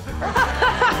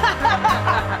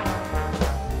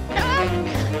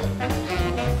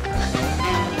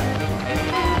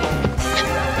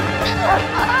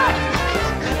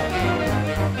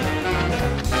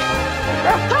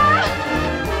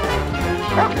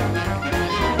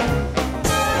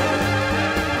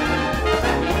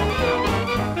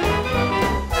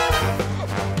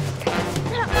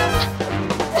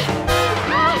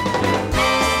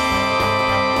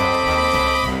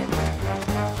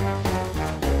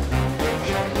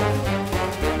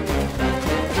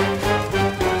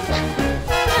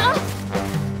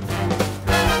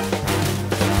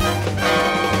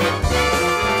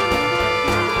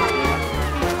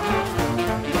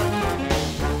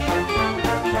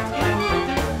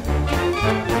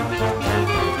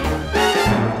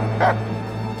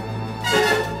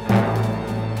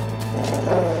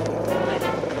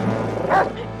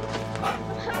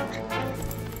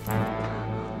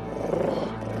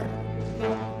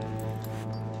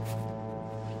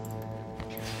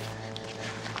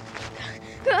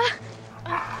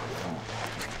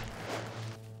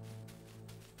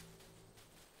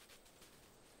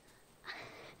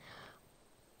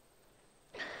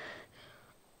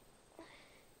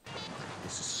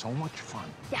 This is so much fun.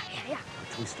 Yeah. Wait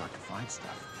till we start to find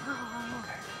stuff.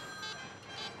 Okay.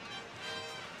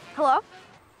 Hello?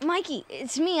 Mikey,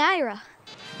 it's me, Ira.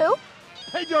 Who?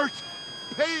 Pay dirt!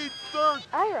 Pay dirt!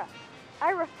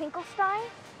 Ira Finkelstein?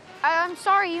 I'm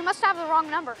sorry, you must have the wrong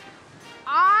number.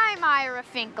 I'm Ira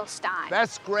Finkelstein.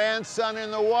 Best grandson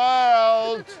in the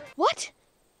world! What?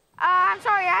 I'm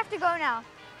sorry, I have to go now.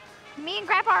 Me and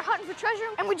Grandpa are hunting for treasure,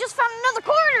 and we just found another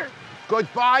quarter.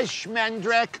 Goodbye,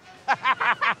 Schmendrick.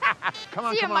 Come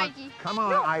on, See ya, come on. Mikey. Come on,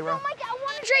 No, Ira. no, Mikey, I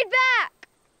want to trade back.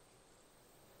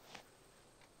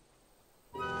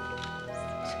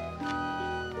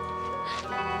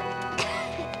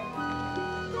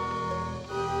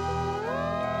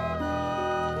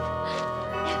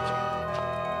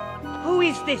 Who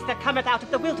is this that cometh out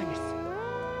of the wilderness?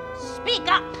 Speak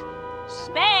up,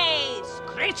 space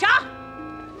creature!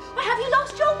 Or have you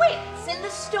lost your wits in the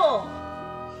storm?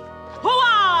 Who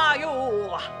are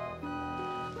you?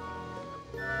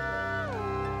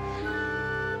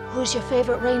 Who's your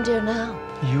favorite reindeer now?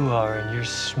 You are, and you're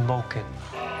smoking.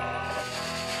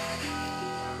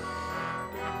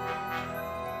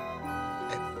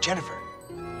 Jennifer.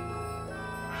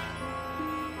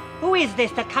 Who is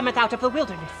this that cometh out of the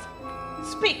wilderness?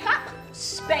 Speak up,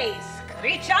 space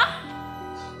creature!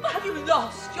 Or have you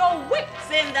lost your wits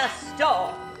in the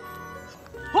storm?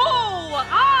 Who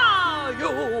are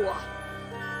you?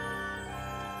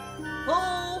 Who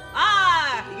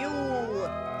are you?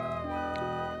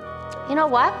 You know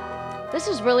what? This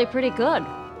is really pretty good.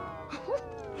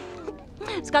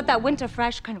 It's got that winter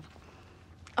fresh kind of...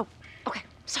 Oh, okay,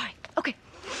 sorry, okay.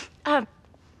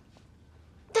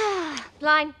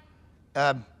 Line.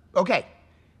 Okay.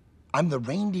 I'm the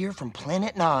reindeer from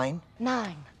Planet 9.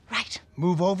 9, right.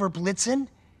 Move over, Blitzen,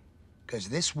 because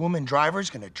this woman driver's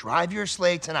gonna drive your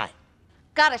sleigh tonight.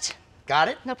 Got it. Got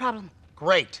it? No problem.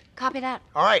 Great. Copy that.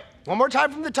 All right, one more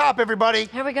time from the top, everybody.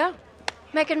 Here we go.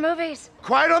 Making movies.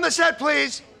 Quiet on the set,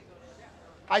 please.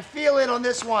 I feel it on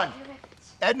this one.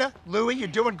 Edna, Louie, you're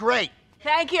doing great.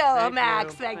 Thank you,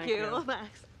 Max. Thank you,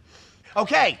 Max.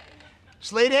 Okay,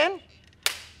 slate in.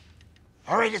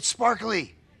 All right, it's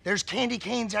sparkly. There's candy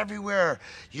canes everywhere.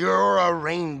 You're a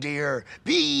reindeer.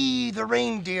 Be the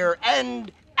reindeer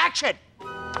and action.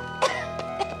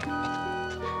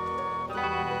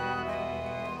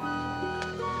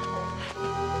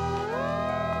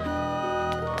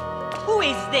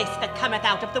 this that cometh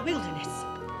out of the wilderness?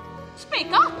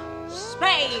 Speak up,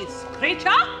 space creature!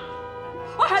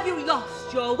 Or have you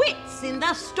lost your wits in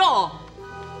the storm?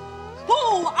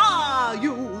 Who are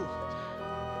you?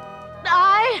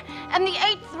 I am the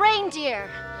 8th reindeer.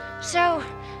 So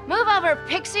move over,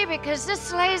 Pixie, because this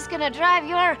sleigh's gonna drive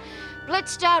your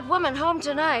blitzed out woman home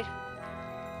tonight.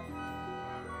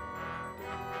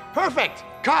 Perfect.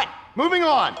 Cut. Moving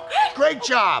on. Great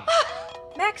job.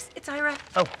 Max, it's Ira.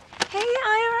 Oh. Hey,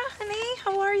 Ira, honey,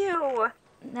 how are you?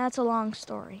 That's a long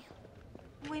story.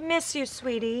 We miss you,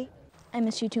 sweetie. I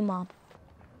miss you too, Mom.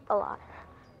 A lot.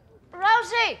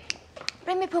 Rosie!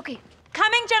 Bring me Pookie.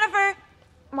 Coming, Jennifer.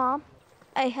 Mom,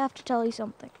 I have to tell you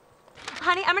something.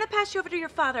 Honey, I'm gonna pass you over to your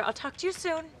father. I'll talk to you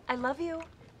soon. I love you.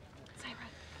 It's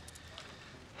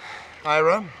Ira.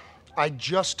 Ira, I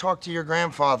just talked to your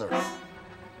grandfather.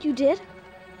 You did?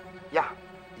 Yeah,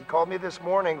 he called me this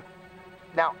morning.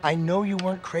 Now, I know you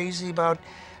weren't crazy about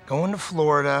going to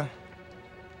Florida,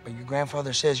 but your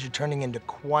grandfather says you're turning into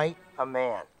quite a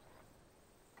man.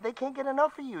 They can't get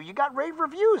enough of you. You got rave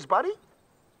reviews, buddy.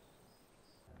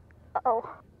 Uh-oh.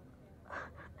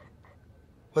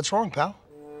 What's wrong, pal?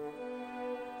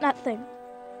 Nothing.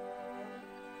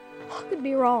 What could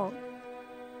be wrong?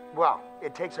 Well,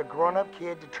 it takes a grown-up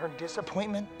kid to turn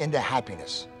disappointment into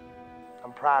happiness.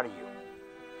 I'm proud of you.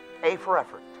 A for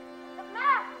effort.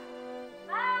 Max!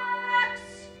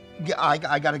 Yeah,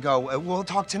 I gotta go. We'll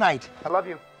talk tonight. I love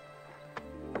you.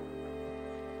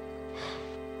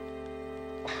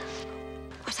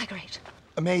 Was that great?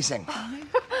 Amazing.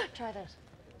 Try this.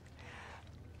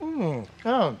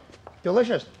 Oh,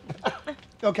 delicious.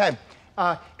 Okay,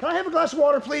 can I have a glass of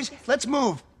water, please? Let's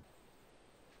move.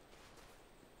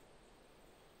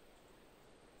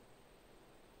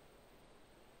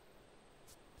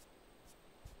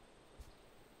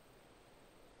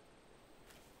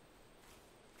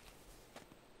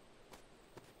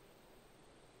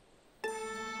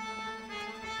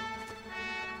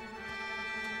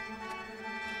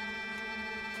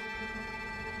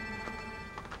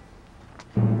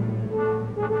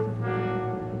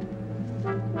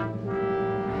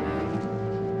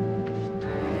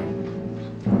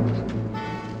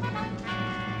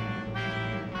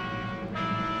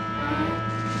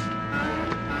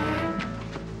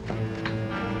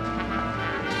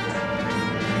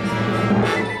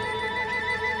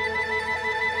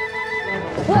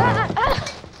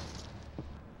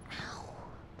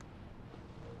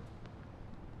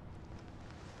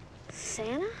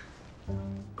 Santa?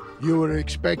 You were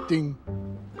expecting...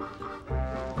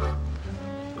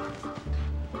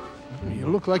 You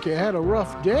look like you had a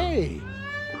rough day.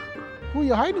 Who are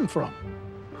you hiding from?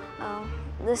 Oh,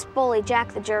 this bully,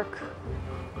 Jack the Jerk.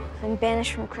 Been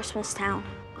banished from Christmastown.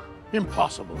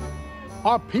 Impossible.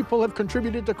 Our people have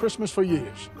contributed to Christmas for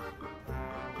years.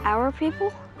 Our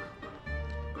people?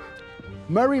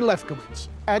 Murray Lefkowitz,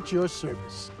 at your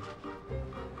service.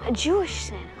 A Jewish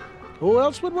Santa. Who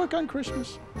else would work on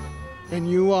Christmas? And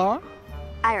you are?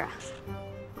 Ira.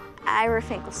 Ira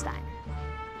Finkelstein.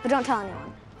 But don't tell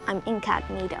anyone. I'm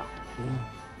incognito.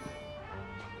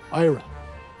 Ira,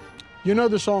 you know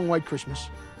the song White Christmas?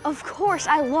 Of course,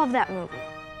 I love that movie.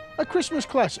 A Christmas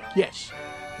classic, yes.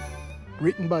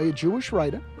 Written by a Jewish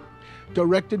writer,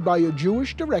 directed by a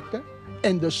Jewish director,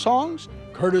 and the songs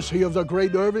courtesy of the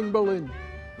great Irving Berlin,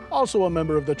 also a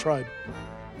member of the tribe.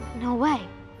 No way.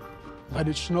 Let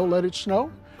It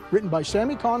Snow, written by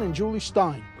Sammy Kahn and Julie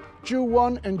Stein, Jew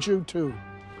 1 and Jew 2.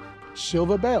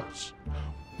 Silver Bells,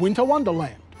 Winter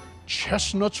Wonderland,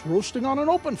 chestnuts roasting on an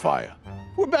open fire.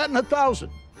 We're batting 1,000.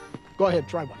 Go ahead,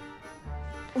 try one.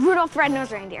 Rudolph the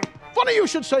Red-Nosed Reindeer. Funny you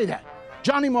should say that.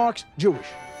 Johnny Marks, Jewish.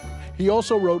 He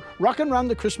also wrote Rockin' Round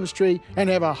the Christmas Tree and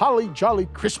Have a Holly Jolly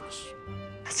Christmas.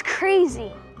 That's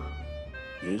crazy.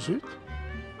 Is it?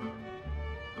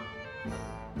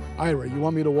 Ira, you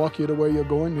want me to walk you to where you're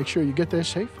going? Make sure you get there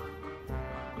safe?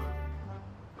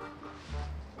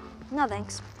 No,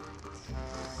 thanks.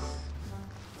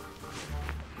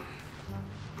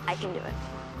 I can do it.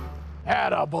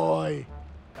 Attaboy.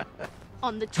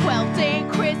 On the 12th day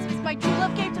of Christmas, my true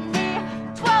love gave to me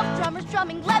 12 drummers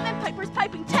drumming, 11 pipers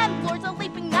piping, 10 lords a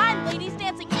leaping, 9 ladies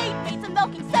dancing, 8 maids a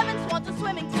milking, 7 swans a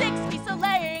swimming, 6 geese a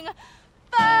laying,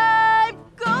 5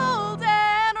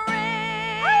 golden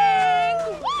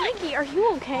rings. Mikey, are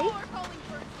you okay?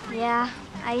 Yeah,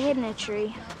 I hid in a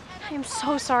tree. I am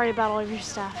so sorry about all of your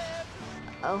stuff.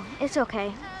 Oh, it's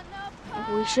okay.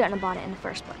 We shouldn't have bought it in the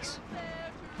first place.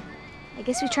 I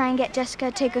guess we try and get Jessica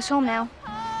to take us home now.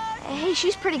 Hey,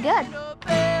 she's pretty good.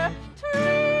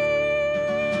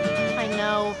 I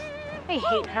know. I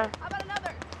hate her.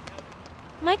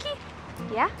 Mikey?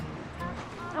 Yeah?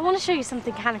 I want to show you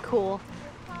something kind of cool.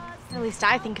 At least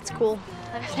I think it's cool.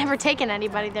 I've never taken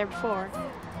anybody there before.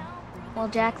 Will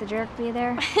Jack the Jerk be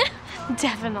there?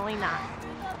 Definitely not.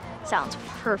 Sounds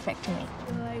perfect to me.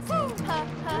 Ho,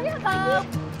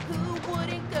 who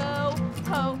wouldn't go?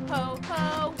 Ho, ho,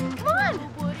 ho. Come on!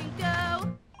 Who wouldn't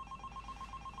go?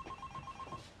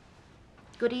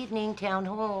 Good evening, Town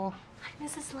Hall. Hi,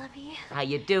 Mrs. Levy. How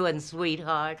you doing,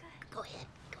 sweetheart? Go ahead,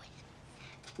 go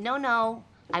ahead. No,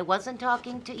 I wasn't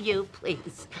talking to you,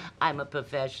 please. I'm a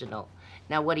professional.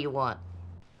 Now, what do you want?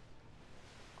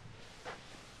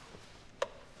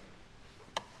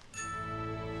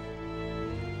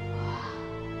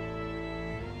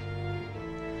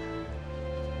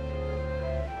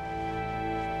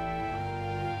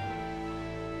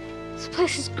 This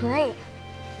place is great.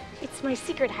 It's my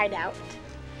secret hideout.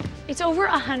 It's over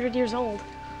 100 years old.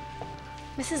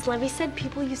 Mrs. Levy said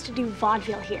people used to do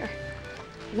vaudeville here.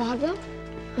 Vaudeville?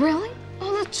 Really?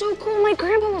 Oh, that's so cool. My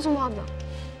grandpa was in vaudeville.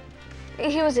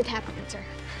 He was a tap dancer.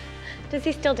 Does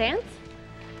he still dance?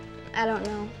 I don't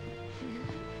know.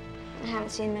 I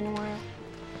haven't seen him in a while.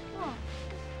 Oh.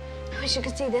 I wish you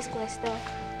could see this place, though.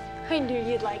 I knew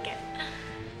you'd like it.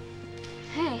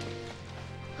 Hey.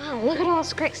 Wow, look at all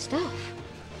this great stuff.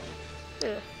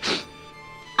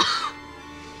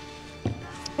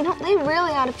 You know, they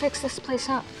really ought to fix this place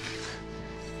up.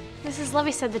 Mrs.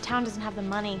 Levy said the town doesn't have the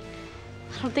money.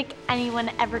 I don't think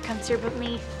anyone ever comes here but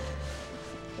me.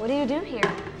 What do you do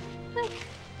here? Like,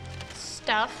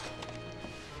 stuff.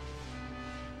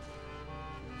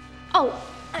 Oh,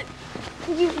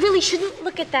 you really shouldn't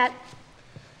look at that.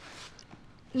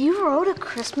 You wrote a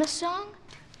Christmas song?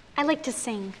 I like to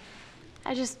sing.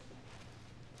 I just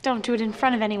don't do it in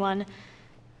front of anyone.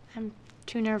 I'm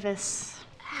too nervous.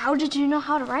 How did you know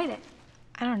how to write it?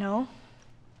 I don't know.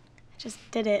 I just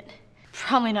did it.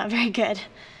 Probably not very good.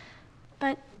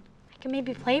 But I can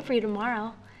maybe play it for you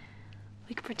tomorrow.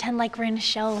 We could pretend like we're in a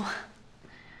show.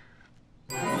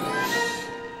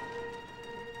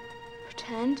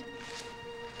 Pretend?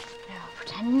 No,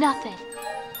 pretend nothing.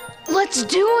 Let's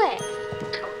do it!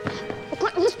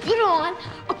 Let's put on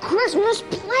a Christmas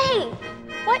play!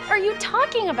 What are you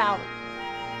talking about?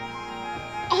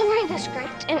 I'll write the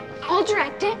script and I'll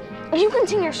direct it. You can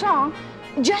sing your song.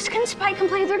 Jessica and Spike can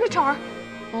play their guitar.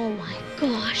 Oh my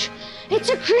gosh, it's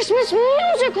a Christmas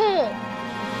musical!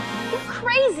 You're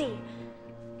crazy.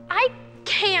 I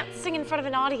can't sing in front of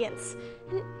an audience.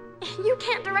 And you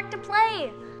can't direct a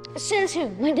play. Says who?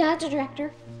 My dad's a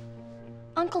director.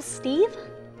 Uncle Steve?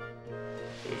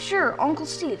 Sure, Uncle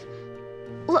Steve.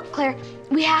 Look, Claire,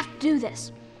 we have to do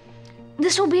this.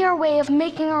 This will be our way of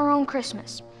making our own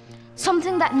Christmas.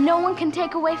 Something that no one can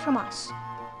take away from us.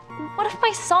 What if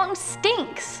my song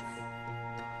stinks?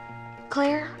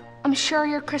 Claire, I'm sure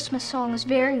your Christmas song is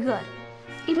very good,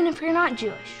 even if you're not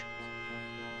Jewish.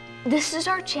 This is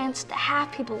our chance to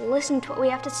have people listen to what we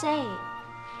have to say.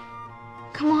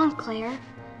 Come on, Claire.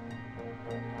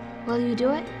 Will you do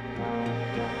it?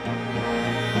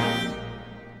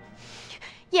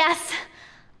 Yes.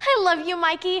 I love you,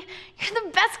 Mikey. You're the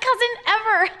best cousin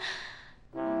ever.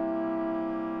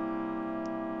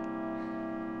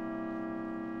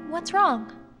 What's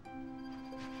wrong?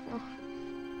 Oh,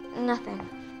 nothing.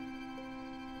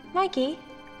 Mikey,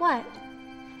 what?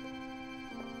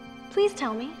 Please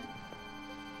tell me.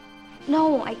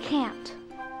 No, I can't.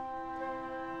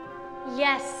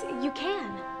 Yes, you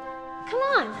can. Come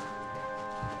on.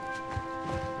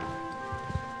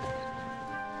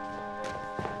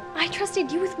 I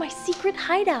trusted you with my secret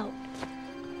hideout.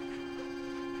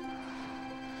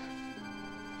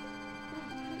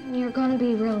 You're gonna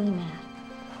be really mad.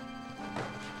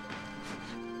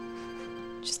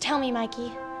 Just tell me,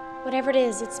 Mikey. Whatever it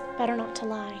is, it's better not to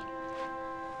lie.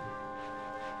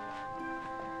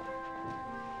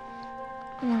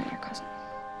 I'm not your cousin.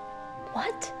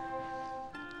 What?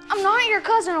 I'm not your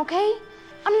cousin, okay?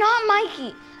 I'm not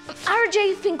Mikey. I'm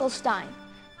Ira Finkelstein.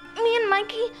 Me and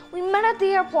Mikey, we met at the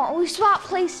airport. We swapped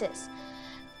places.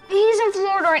 He's in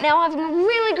Florida right now having a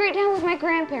really great time with my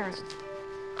grandparents.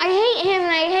 I hate him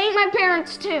and I hate my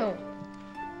parents too.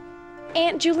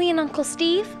 Aunt Julie and Uncle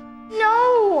Steve?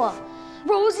 No!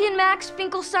 Rosie and Max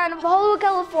Finkelstein of Hollywood,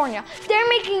 California. They're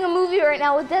making a movie right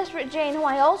now with Desperate Jane, who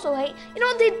I also hate. You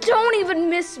know, they don't even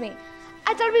miss me.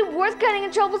 I thought it'd be worth getting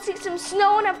in trouble to see some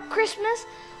snow and have Christmas,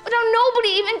 but now nobody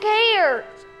even cares.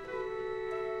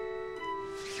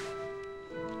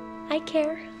 I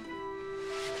care.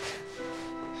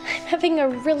 I'm having a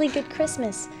really good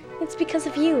Christmas. It's because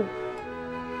of you.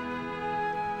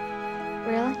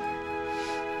 Really?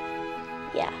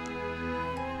 Yeah.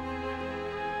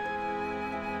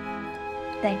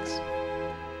 Thanks.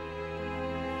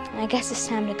 I guess it's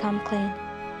time to come clean.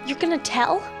 You're gonna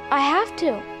tell? I have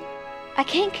to. I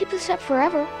can't keep this up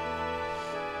forever.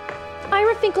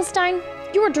 Ira Finkelstein,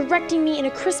 you are directing me in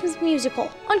a Christmas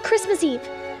musical on Christmas Eve.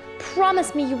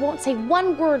 Promise me you won't say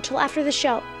one word till after the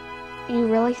show. You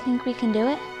really think we can do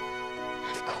it?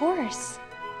 Of course.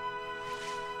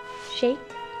 Shake.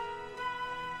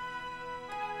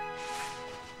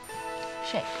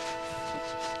 Shake.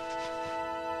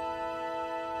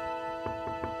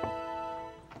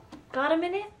 Got a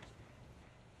minute?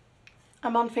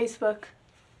 I'm on Facebook.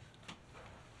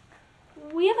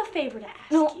 We have a favor to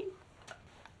ask you.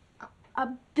 A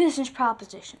business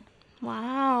proposition.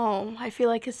 Wow, I feel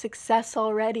like a success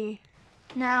already.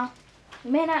 Now,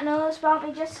 you may not know this about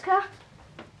me, Jessica,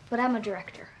 but I'm a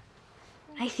director.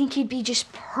 I think you'd be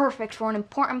just perfect for an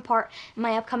important part in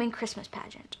my upcoming Christmas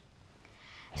pageant.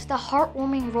 It's the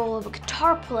heartwarming role of a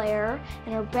guitar player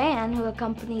in a band who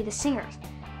accompany the singers.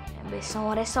 And based on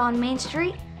what I saw on Main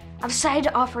Street, I've decided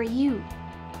to offer you,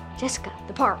 Jessica,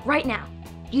 the part right now.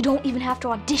 You don't even have to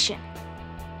audition.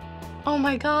 Oh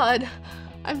my God,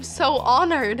 I'm so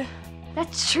honored.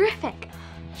 That's terrific.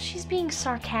 She's being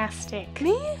sarcastic.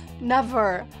 Me?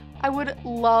 Never. I would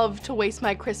love to waste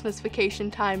my Christmas vacation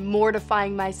time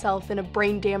mortifying myself in a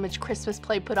brain-damaged Christmas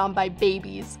play put on by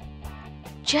babies.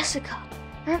 Jessica,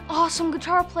 you're an awesome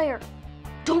guitar player.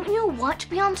 Don't you want to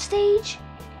be on stage?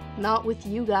 Not with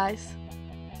you guys.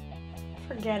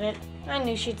 Forget it. I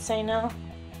knew she'd say no.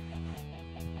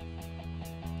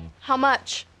 How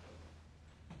much?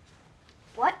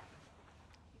 What?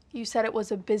 You said it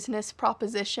was a business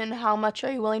proposition. How much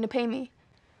are you willing to pay me?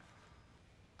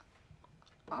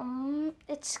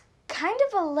 It's kind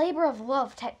of a labor of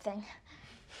love type thing.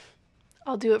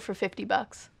 I'll do it for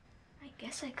 $50. I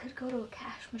guess I could go to a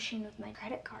cash machine with my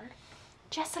credit card.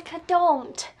 Jessica,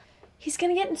 don't. He's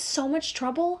gonna get in so much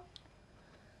trouble.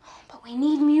 But we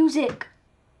need music.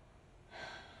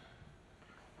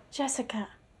 Jessica,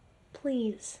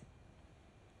 please.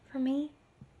 For me?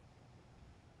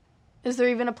 Is there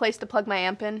even a place to plug my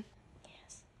amp in?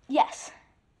 Yes.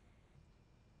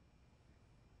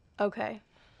 Okay.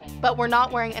 But we're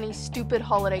not wearing any stupid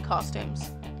holiday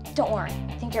costumes. Don't worry.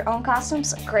 I think your own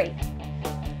costumes look great.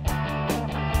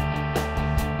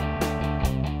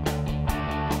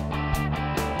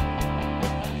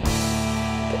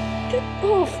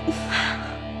 Oof.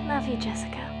 Love you,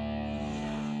 Jessica.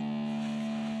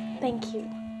 Thank you.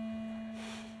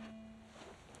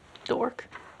 Dork.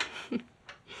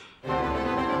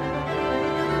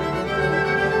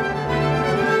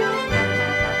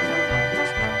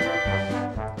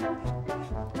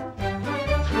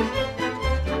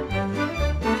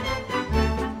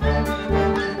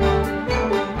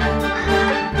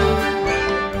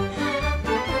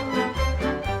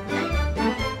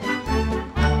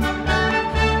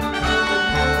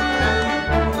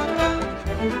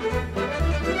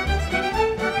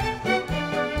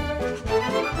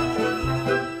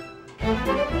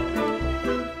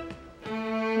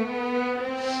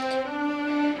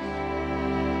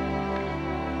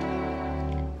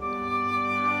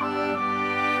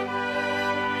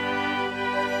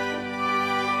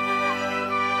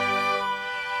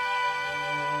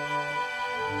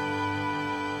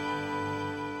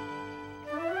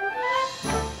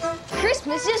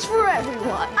 Christmas is for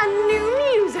everyone. A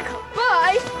new musical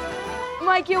by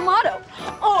Mikey or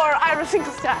Ira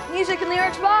Finkelstein. Music and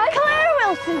lyrics by Claire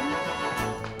Wilson.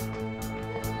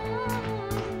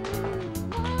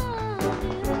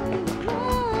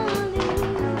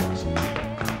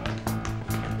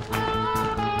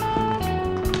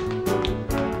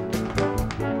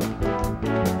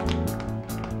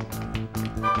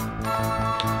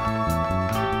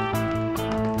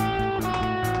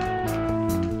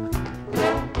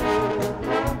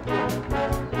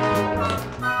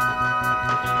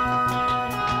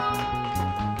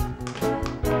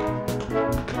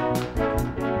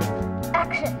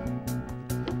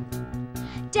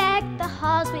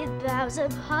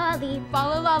 Of holly, fa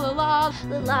la la la la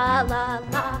la la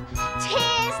la.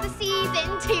 'Tis the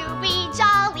season to be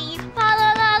jolly, fa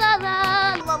la la la la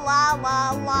la la la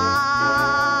la.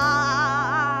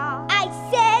 I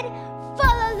said fa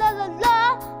la la la la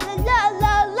la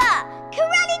la la.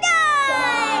 Karate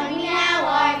done! Don now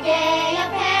our gay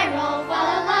apparel, fa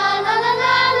la la la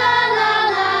la la la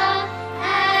la.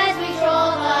 As we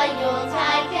troll the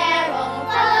Yuletide carol,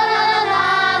 fa la la la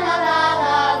la la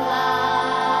la la.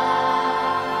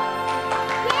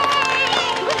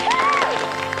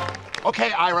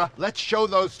 Okay, Ira, let's show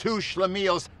those two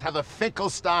schlemiels how the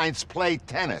Finkelsteins play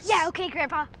tennis. Yeah, okay,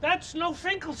 Grandpa. That's no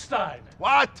Finkelstein.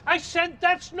 What? I said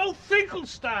that's no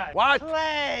Finkelstein. What?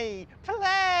 Play!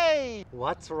 Play!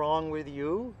 What's wrong with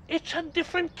you? It's a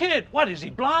different kid. What, is he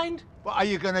blind? Well, are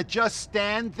you gonna just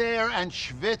stand there and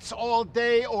schwitz all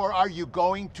day, or are you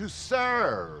going to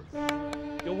serve?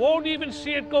 You won't even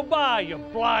see it go by, you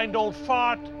blind old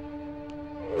fart.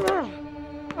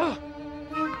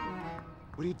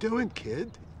 What are you doing,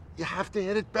 kid? You have to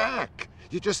hit it back.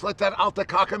 You just let that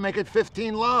Altacaca make it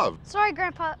 15 love. Sorry,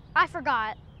 Grandpa. I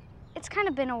forgot. It's kind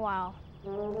of been a while.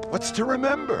 What's to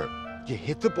remember? You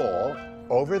hit the ball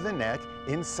over the net,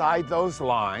 inside those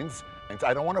lines. And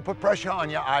I don't want to put pressure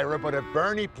on you, Ira, but if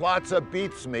Bernie Plotza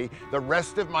beats me, the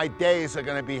rest of my days are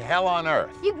going to be hell on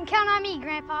earth. You can count on me,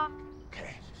 Grandpa.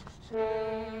 Okay.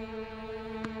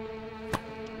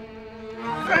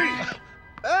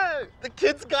 Hey, the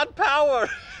kid's got power.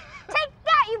 Take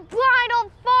that, you blind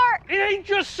old fart! It ain't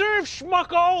just serve,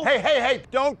 schmucko! Hey,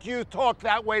 don't you talk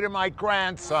that way to my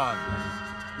grandson.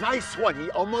 Nice one, he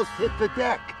almost hit the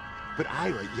deck. But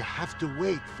Ira, you have to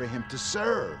wait for him to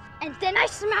serve. And then I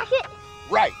smack it?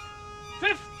 Right.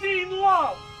 15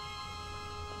 love!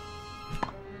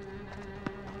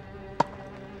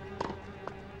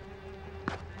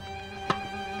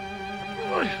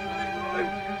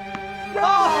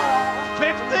 Oh,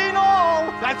 15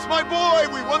 all! That's my boy,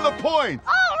 we won the point.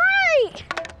 All right!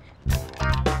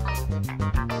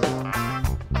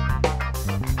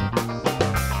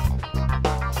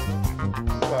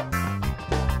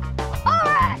 All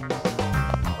right!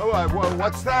 Oh,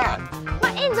 what's that?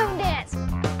 My end zone dance.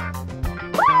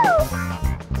 Woo!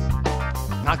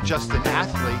 Not just an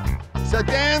athlete, it's a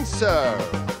dancer.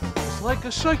 It's like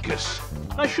a circus.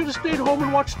 I should have stayed home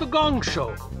and watched the Gong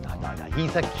Show. No,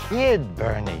 he's a kid,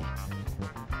 Bernie.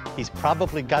 He's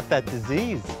probably got that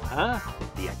disease. Huh?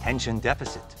 The attention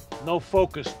deficit. No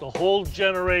focus, the whole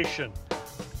generation.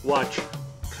 Watch.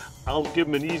 I'll give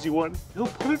him an easy one. He'll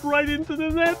put it right into the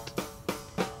net.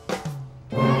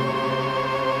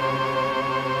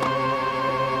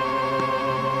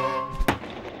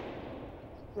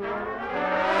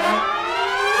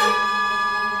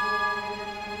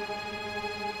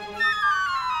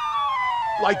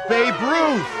 Like Babe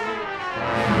Ruth.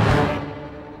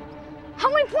 How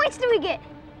many points do we get?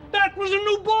 That was a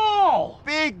new ball.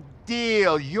 Big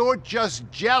deal. You're just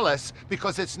jealous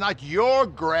because it's not your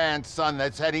grandson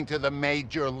that's heading to the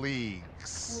major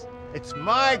leagues. It's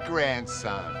my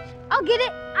grandson. I'll get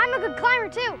it. I'm a good climber,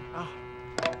 too.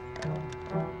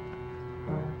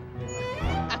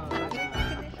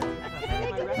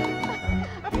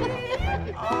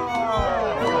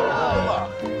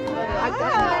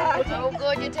 Oh,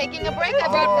 good. You're taking a break. I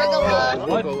brought Burgala.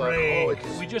 What break?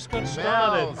 We just got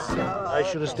started. I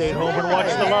should have stayed home and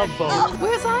watched the Love Boat.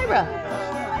 Where's Ira?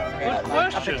 Good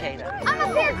question. I'm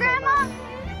up here, Grandma.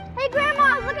 Hey,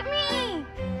 Grandma, look at me.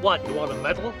 What, you want a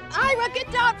medal? Ira, get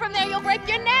down from there. You'll break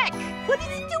your neck. What is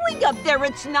he doing up there?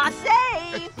 It's not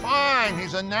safe. It's fine.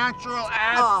 He's a natural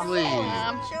athlete.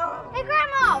 I'm sure. Hey,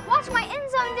 Grandma, watch my end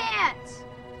zone dance.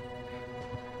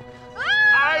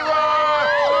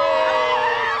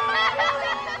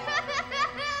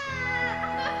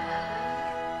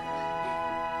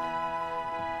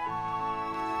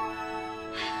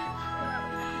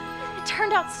 It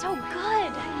turned out so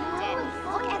good.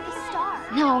 Look at the star.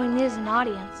 Now he needs an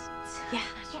audience. Yeah.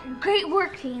 Great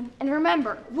work, team. And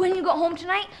remember, when you go home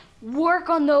tonight, work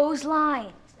on those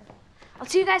lines. I'll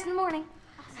see you guys in the morning.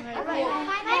 Bye,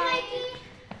 Mikey.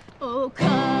 Oh,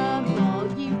 come, all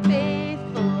ye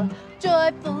faithful,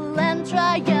 joyful and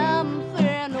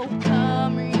triumphant. Oh,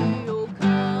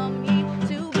 come ye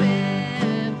to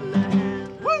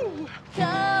Bethlehem. Woo!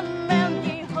 Come and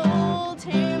behold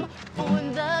him,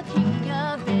 born the King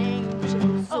of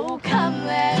angels. Oh, come,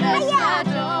 let us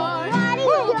adore him.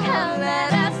 Oh, come,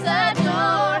 let us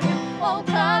adore him. Oh,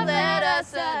 come, let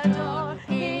us adore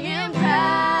him.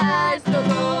 Praise the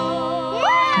Lord.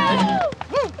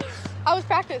 How was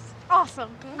practice? Awesome.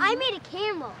 I made a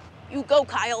camel. You go,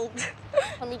 Kyle.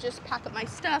 Let me just pack up my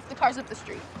stuff. The car's up the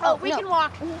street. Oh, we can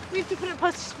walk. We have to put up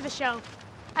posters for the show.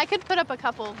 I could put up a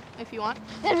couple if you want.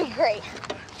 That'd be great.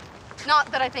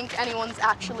 Not that I think anyone's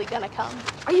actually gonna come.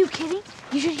 Are you kidding?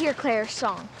 You should hear Claire's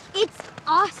song. It's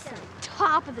awesome.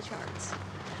 Top of the charts.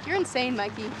 You're insane,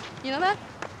 Mikey. You know that?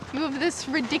 You have this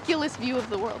ridiculous view of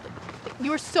the world.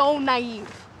 You're so naive.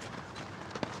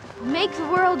 Make the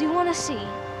world you want to see.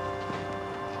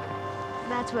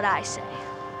 That's what I say.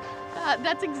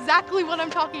 That's exactly what I'm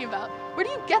talking about. Where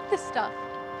do you get this stuff?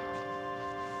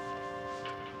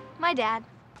 My dad.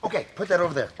 Okay, put that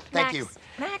over there. Thank Max, you.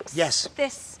 Max. Yes.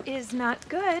 This is not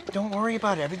good. Don't worry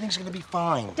about it. Everything's gonna be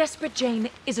fine. Desperate Jane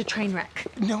is a train wreck.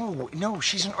 No,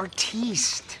 she's an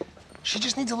artiste. She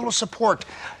just needs a little support.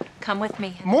 Come with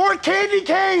me. More candy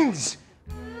canes!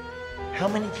 How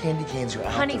many candy canes are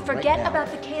out Honey, there forget right now?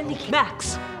 about the candy cane.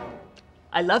 Max,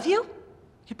 I love you.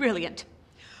 You're brilliant.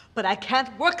 But I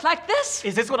can't work like this.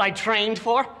 Is this what I trained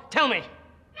for? Tell me.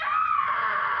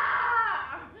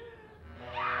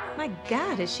 My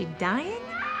God, is she dying?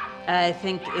 I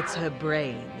think it's her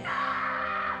brain.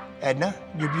 Edna,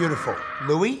 you're beautiful.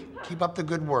 Louis, keep up the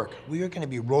good work. We are gonna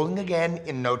be rolling again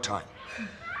in no time.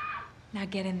 Now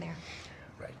get in there.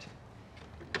 Right.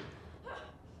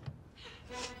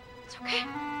 It's okay.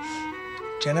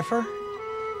 Jennifer?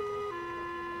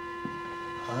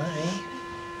 Hi.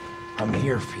 I'm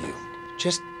here for you.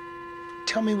 Just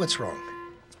tell me what's wrong.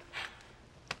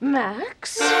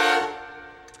 Max?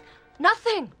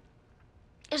 Nothing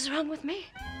is wrong with me.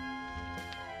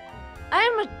 I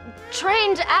am a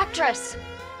trained actress,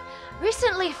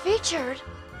 recently featured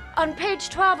on page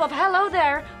 12 of Hello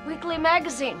There Weekly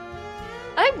Magazine.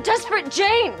 I'm Desperate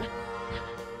Jane.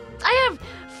 I have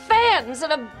fans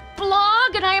and a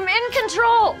blog, and I am in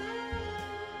control.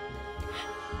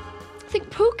 I think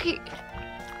Pookie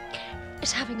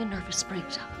is having a nervous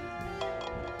breakdown.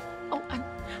 Oh,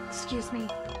 excuse me.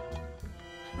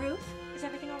 Ruth, is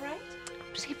everything all right?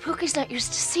 See, Pookie's not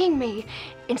used to seeing me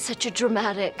in such a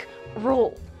dramatic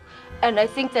role. And I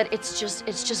think that it's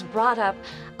just brought up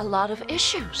a lot of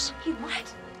issues. He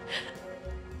what?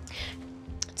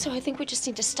 So I think we just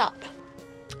need to stop.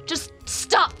 Just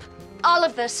stop all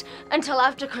of this until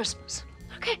after Christmas,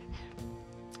 okay?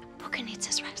 Pookie needs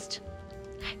his rest.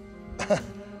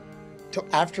 Till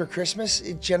after Christmas?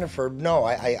 Jennifer, no,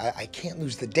 I can't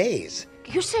lose the days.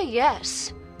 You say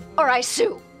yes, or I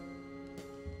sue.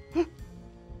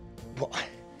 Well,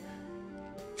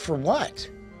 for what?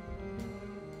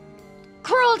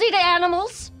 Cruelty to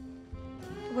animals.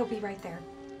 We'll be right there.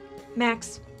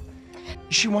 Max.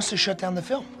 She wants to shut down the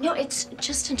film. No, it's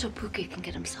just until Pookie can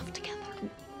get himself together.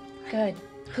 Good.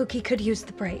 Pookie could use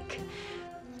the break.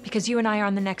 Because you and I are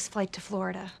on the next flight to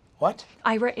Florida. What?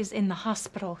 Ira is in the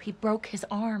hospital. He broke his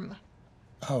arm.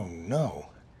 Oh, no.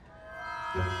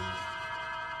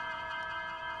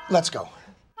 Let's go.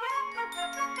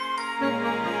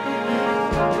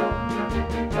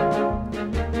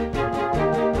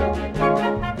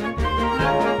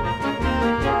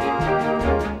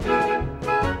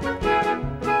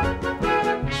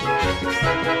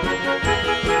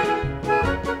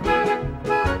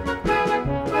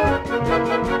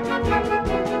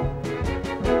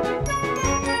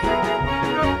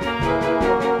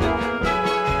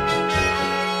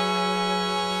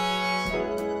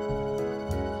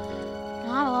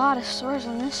 Not a lot of stores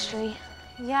on this street.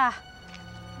 Yeah.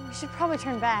 We should probably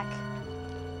turn back.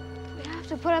 We have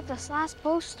to put up this last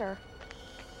poster.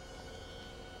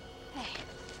 Hey.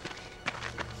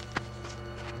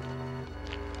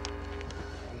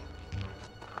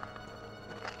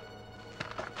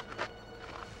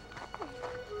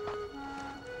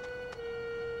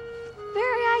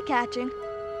 Very eye-catching.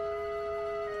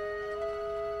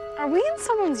 Are we in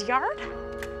someone's yard?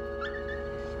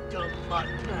 Dumb mutt,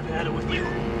 I've had it with you.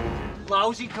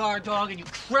 Lousy guard dog, and you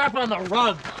crap on the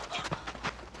rug.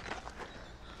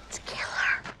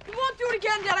 You won't do it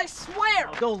again, Dad, I swear!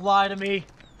 Oh, don't lie to me.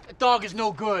 That dog is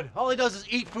no good. All he does is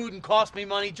eat food and cost me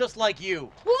money, just like you.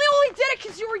 Well, he only did it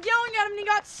because you were yelling at him and he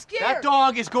got scared. That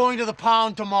dog is going to the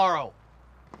pound tomorrow.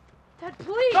 Dad,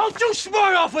 please. Don't you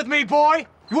smart off with me, boy!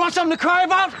 You want something to cry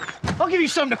about? I'll give you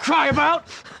something to cry about.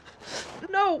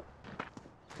 No.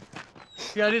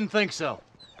 Yeah, I didn't think so.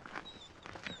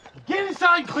 Get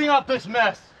inside and clean up this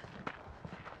mess.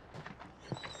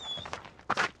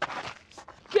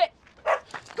 Get.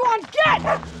 Go on, get!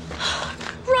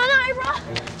 Run, Ira!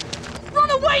 Run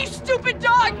away, you stupid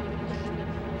dog!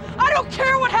 I don't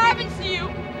care what happens to you!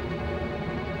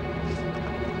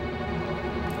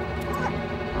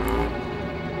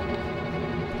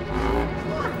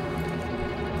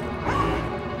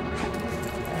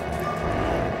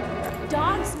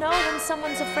 Dogs know when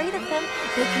someone's afraid of them.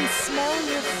 They can smell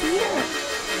your fear.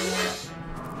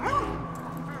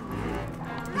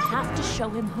 We have to show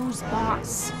him who's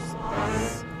boss.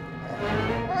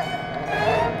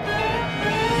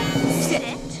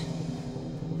 Sit.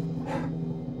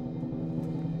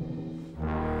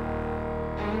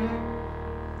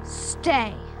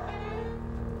 Stay.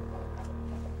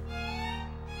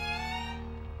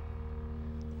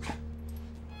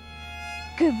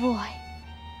 Good boy.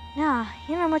 Nah,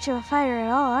 you're not much of a fighter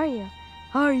at all, are you?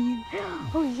 Are you?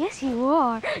 Oh, yes, you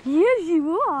are. Yes,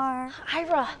 you are.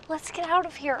 Ira, let's get out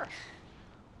of here.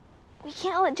 We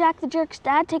can't let Jack the Jerk's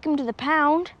dad take him to the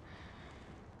pound.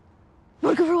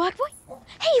 Wanna go for a walk, boy?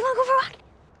 Hey, you wanna go for a walk?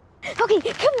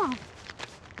 Okay, come on.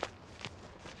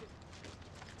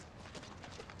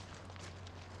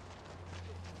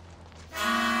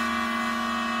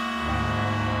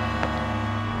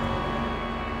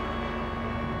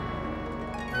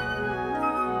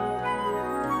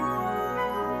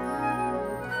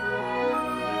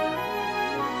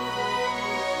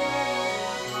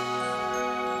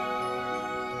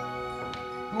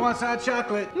 Who wants hot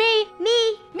chocolate? Me,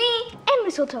 and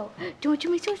mistletoe. Do you want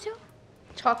your mistletoe?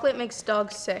 Chocolate makes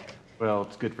dogs sick. Well,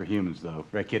 it's good for humans, though.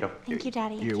 Right, kiddo? Thank you,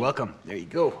 Daddy. You're welcome. There you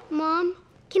go. Mom,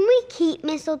 can we keep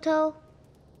mistletoe?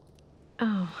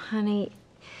 Oh, honey,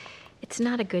 it's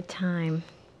not a good time.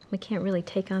 We can't really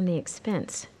take on the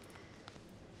expense.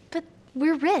 But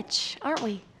we're rich, aren't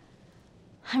we?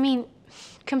 I mean,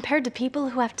 compared to people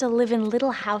who have to live in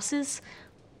little houses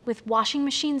with washing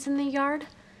machines in the yard,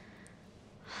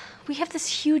 we have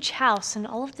this huge house and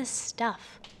all of this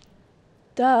stuff.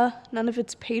 Duh, none of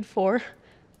it's paid for.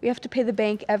 We have to pay the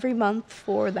bank every month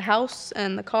for the house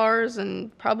and the cars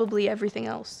and probably everything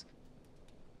else.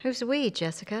 Who's we,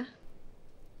 Jessica?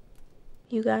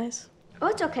 You guys? Oh,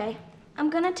 it's okay. I'm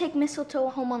gonna take mistletoe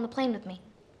home on the plane with me.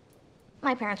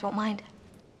 My parents won't mind.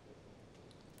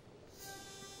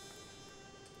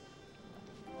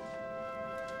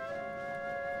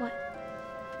 What?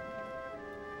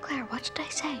 Claire, what should I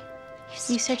say?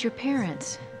 You said your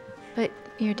parents, but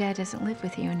your dad doesn't live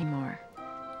with you anymore.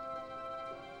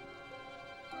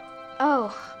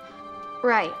 Oh,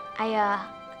 right. I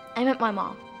meant my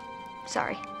mom.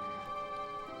 Sorry.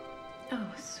 Oh,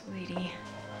 sweetie.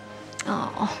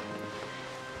 Oh,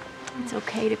 it's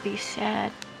okay to be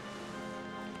sad.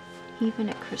 Even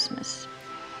at Christmas,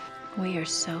 we are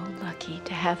so lucky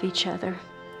to have each other.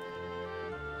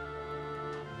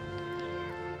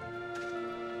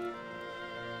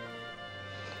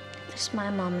 This is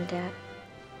my mom and dad.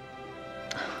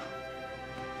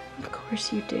 Of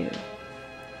course you do.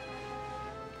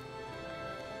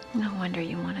 No wonder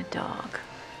you want a dog.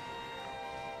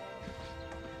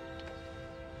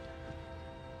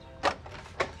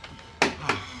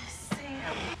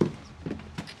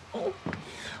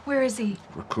 Where is he?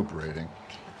 Recuperating.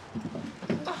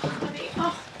 Oh, honey.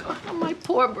 Oh, God, my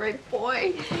poor brave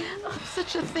boy. Oh,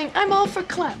 such a thing. I'm all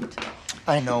verklempt.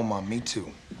 I know, Mom. Me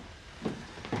too.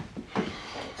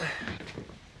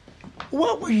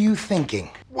 What were you thinking?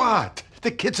 What?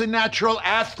 The kid's a natural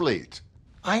athlete.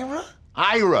 Ira?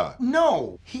 Ira.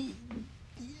 No, he...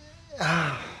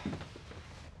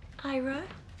 Ira?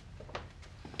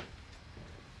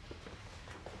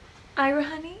 Ira,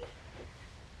 honey?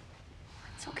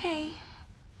 It's okay.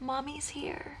 Mommy's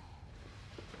here.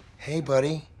 Hey,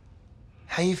 buddy.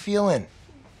 How you feeling?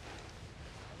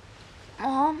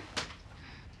 Mom?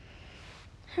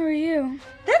 How are you?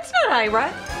 That's not Ira.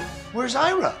 Where's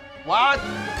Ira? What?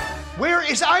 Where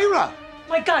is Ira?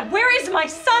 My God, where is my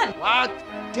son? What?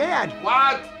 Dad.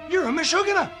 What? You're a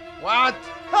Meshuggah. What?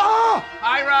 Ah!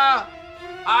 Ira!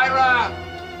 Ira!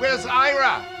 Where's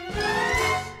Ira?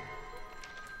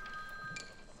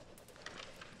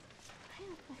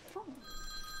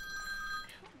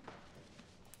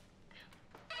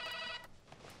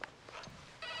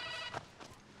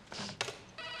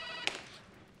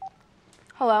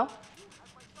 Hello?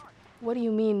 What do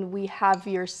you mean we have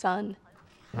your son?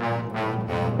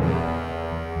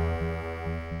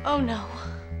 Oh no.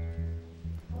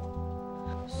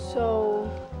 So,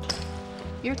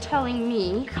 you're telling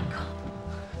me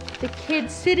the kid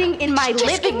sitting in my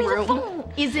living room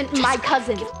isn't my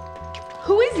cousin?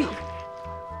 Who is he?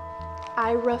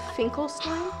 Ira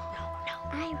Finkelstein?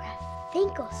 Ira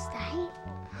Finkelstein?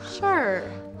 Sure.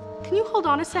 Can you hold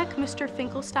on a sec, Mr.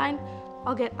 Finkelstein?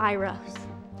 I'll get Ira.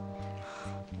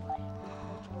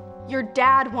 Your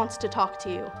dad wants to talk to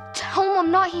you. Tell him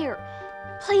I'm not here.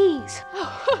 Please.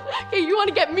 Hey, you want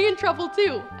to get me in trouble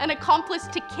too? An accomplice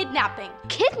to kidnapping.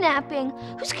 Kidnapping?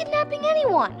 Who's kidnapping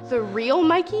anyone? The real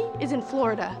Mikey is in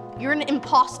Florida. You're an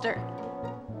imposter.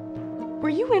 Were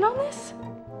you in on this?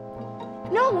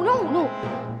 No.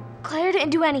 Claire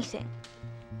didn't do anything.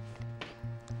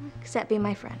 Except be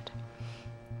my friend.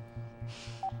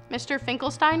 Mr.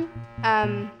 Finkelstein?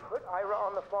 Put Ira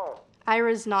on the phone.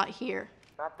 Ira's not here.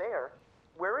 Not there.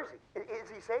 Where is he? Is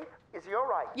he safe? Is he all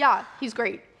right? Yeah, he's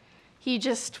great. He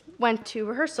just went to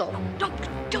rehearsal.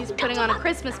 He's putting on a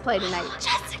Christmas play tonight.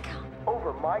 Jessica!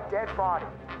 Over my dead body.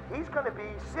 He's going to be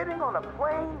sitting on a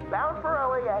plane bound for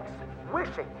LAX,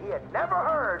 wishing he had never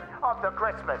heard of the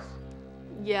Christmas.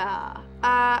 Yeah.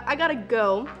 I gotta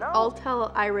go. I'll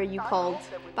tell Ira you called.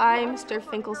 Bye, Mr.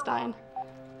 Finkelstein.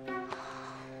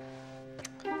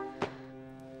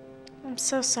 I'm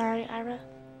so sorry, Ira.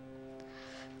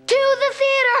 To the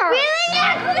theater! Really?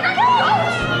 Yes!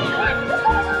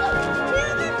 To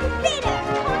the theater!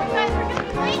 Come on, guys, we're gonna be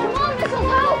late. Come on, this'll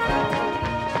help!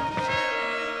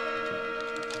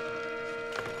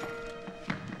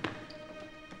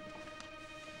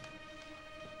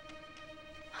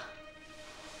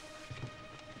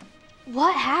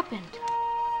 What happened?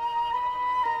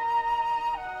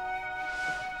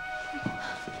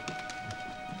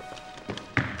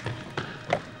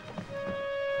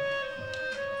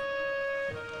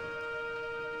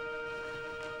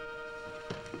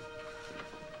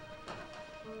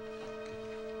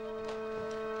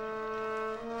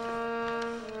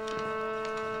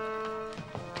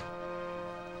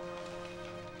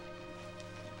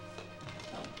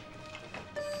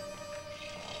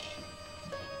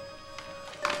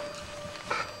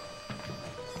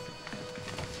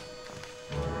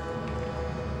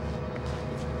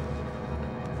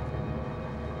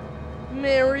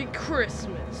 Merry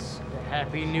Christmas.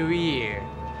 Happy New Year.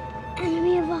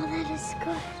 Enemy of all that is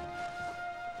good.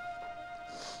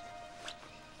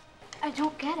 I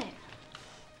don't get it.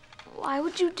 Why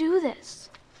would you do this?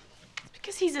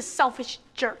 Because he's a selfish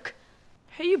jerk.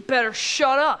 Hey, you better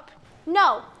shut up.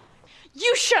 No,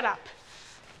 you shut up.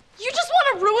 You just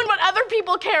want to ruin what other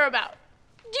people care about.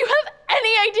 Do you have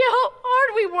any idea how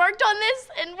hard we worked on this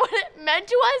and what it meant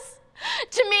to us?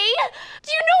 To me?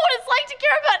 Do you know what it's like to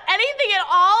care about anything at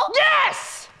all?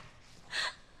 Yes!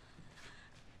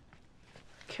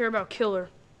 Care about Killer.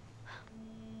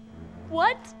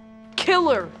 What?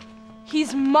 Killer.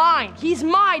 He's mine. He's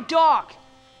my dog.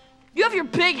 You have your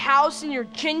big house and your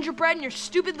gingerbread and your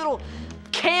stupid little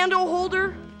candle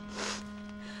holder.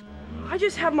 I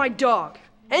just have my dog.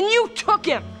 And you took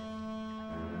him.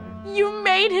 You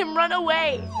made him run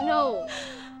away. No.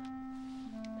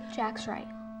 Jack's right.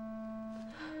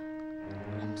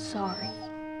 I'm sorry.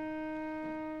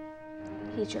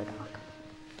 He's your dog.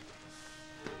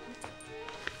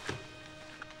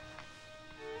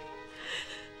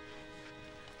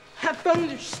 Have fun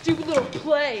with your stupid little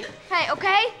play. Hey,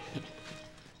 okay?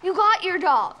 You got your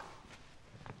dog.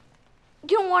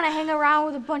 You don't want to hang around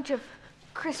with a bunch of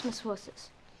Christmas wusses.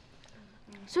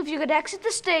 So if you could exit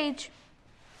the stage,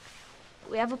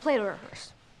 we have a play to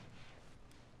rehearse.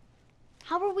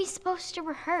 How were we supposed to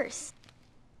rehearse?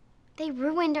 They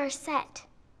ruined our set.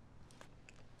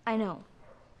 I know.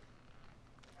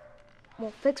 We'll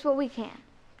fix what we can.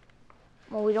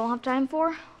 What we don't have time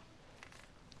for,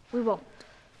 we won't.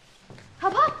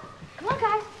 Hop up! Come on,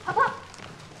 guys, hop up!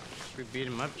 Should we beat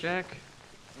him up, Jack?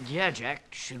 Yeah,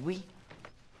 Jack, should we?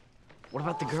 What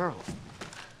about the girl?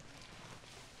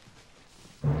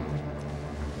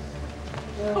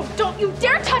 Oh, don't you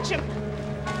dare touch him!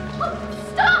 Oh,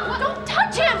 stop! Don't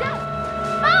touch him!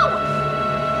 No!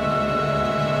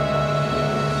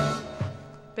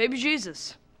 Baby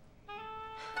Jesus.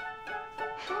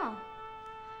 Huh.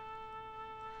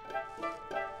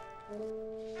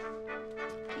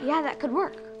 Yeah, that could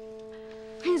work.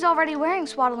 He's already wearing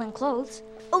swaddling clothes.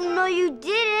 Oh, no, you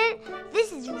didn't.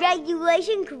 This is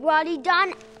regulation Karate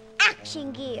Don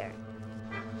action gear.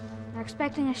 We're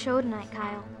expecting a show tonight,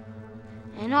 Kyle.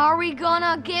 And are we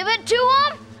gonna give it to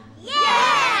him?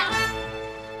 Yeah!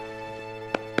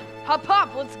 Hop,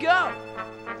 hop, let's go.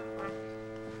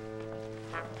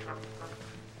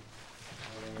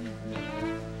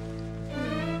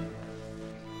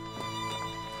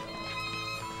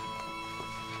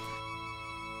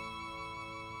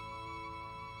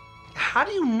 How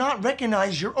do you not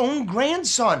recognize your own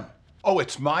grandson? Oh,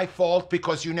 it's my fault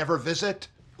because you never visit?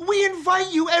 We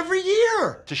invite you every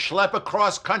year. To schlep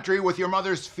across country with your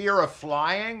mother's fear of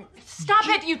flying? Stop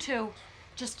it, you two.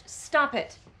 Just stop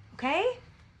it, okay?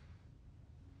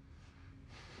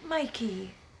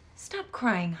 Mikey, stop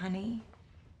crying, honey.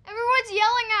 Everyone's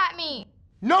yelling at me.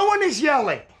 No one is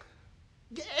yelling.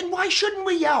 And why shouldn't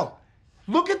we yell?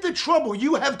 Look at the trouble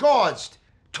you have caused,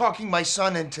 talking my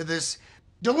son into this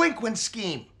delinquent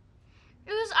scheme.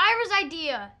 It was Ira's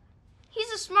idea.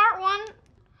 He's a smart one.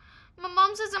 My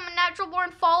mom says I'm a natural-born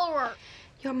follower.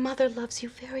 Your mother loves you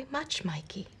very much,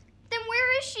 Mikey. Then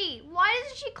where is she? Why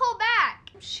doesn't she call back?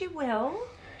 She will.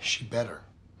 She better.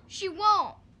 She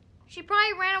won't. She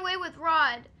probably ran away with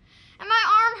Rod. And my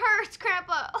arm hurts,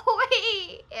 Grandpa.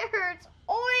 Oi, it hurts.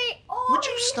 Oi, oi. Would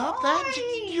you stop that?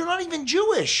 You're not even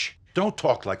Jewish. Don't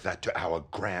talk like that to our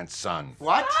grandson.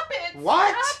 What? Stop it!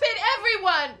 What? Stop it,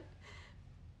 everyone!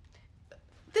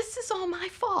 This is all my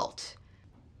fault.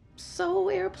 So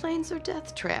airplanes are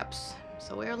death traps.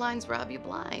 so airlines rob you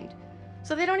blind.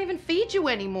 So they don't even feed you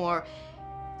anymore.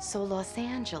 So Los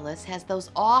Angeles has those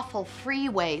awful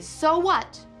freeways. So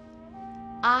what?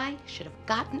 I should have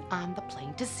gotten on the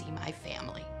plane to see my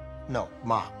family. No,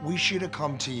 Ma, we should have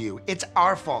come to you. It's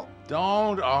our fault.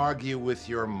 Don't argue with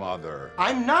your mother.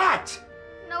 I'm not!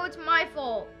 No, it's my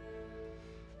fault.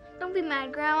 Don't be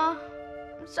mad, Grandma.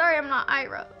 I'm sorry I'm not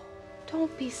Ira.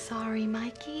 Don't be sorry,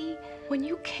 Mikey. When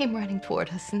you came running toward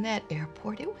us in that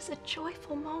airport, it was a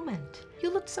joyful moment.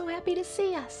 You looked so happy to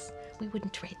see us. We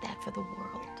wouldn't trade that for the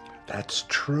world. That's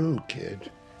true,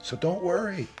 kid. So don't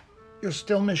worry. You're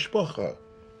still mishpucha.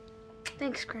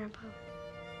 Thanks, Grandpa.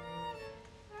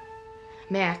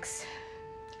 Max,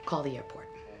 call the airport.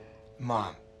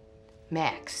 Mom.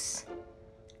 Max.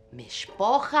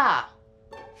 Mishpocha.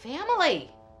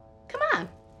 Family. Come on.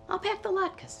 I'll pack the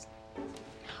latkes.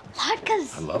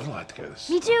 Latkes? I love latkes.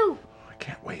 Me too. I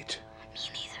can't wait. Me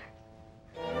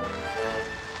neither.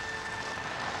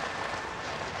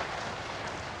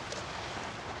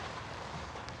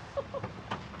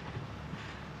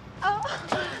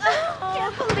 I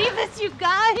can't believe this, you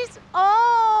guys.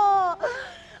 Oh,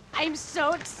 I'm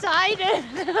so excited.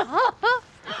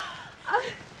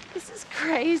 This is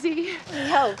crazy.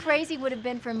 Yo, crazy would have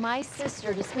been for my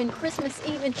sister to spend Christmas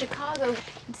Eve in Chicago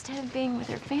instead of being with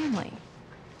her family.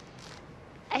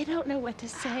 I don't know what to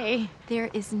say. There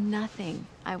is nothing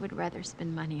I would rather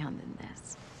spend money on than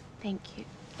this. Thank you.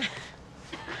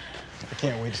 I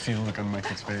can't wait to see the look on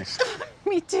Mikey's face.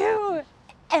 Me too.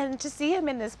 And to see him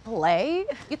in this play,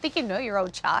 you think you know your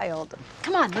own child.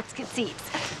 Come on, let's get seats.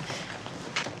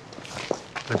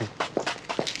 Libby.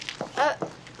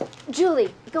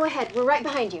 Julie, go ahead. We're right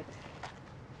behind you.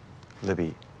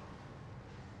 Libby,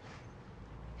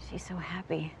 She's so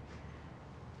happy.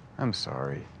 I'm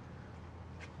sorry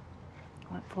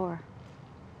What for?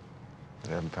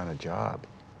 that I haven't found a job,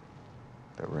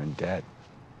 that we're in debt.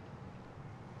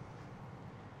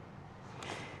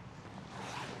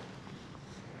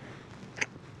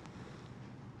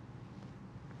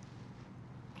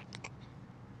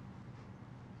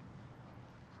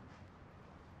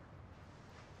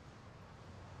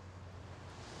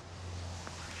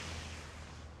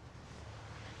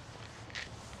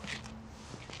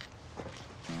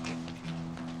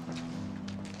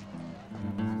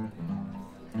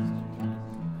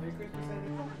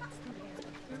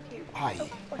 Hi,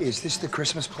 is this the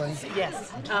Christmas play?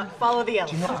 Yes. Follow the elf.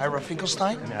 Do you know Ira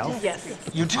Finkelstein? An elf? Yes.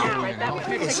 You do? Right back with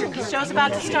your Is- picture. The show's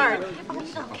about to start.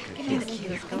 What's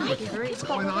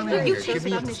going on in here? Give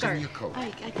me your coat. I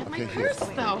got my Okay, here. purse,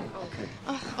 though. Okay.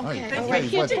 Okay. Okay,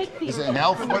 Here, what, take these. is it an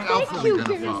elf? What elf are we gonna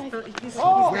find?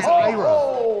 Oh, Where's Ira?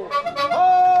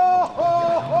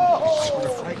 oh, Sort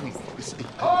of frightening. This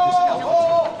elf.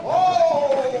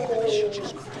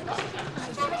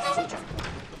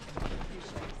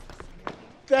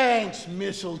 Thanks,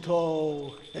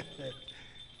 mistletoe.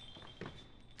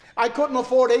 I couldn't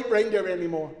afford 8 reindeer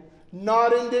anymore.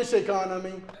 Not in this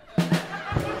economy.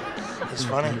 It's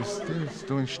funny. He's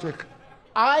doing shtick.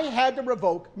 I had to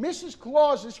revoke Mrs.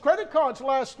 Claus's credit cards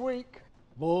last week.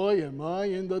 Boy, am I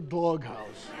in the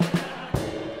doghouse.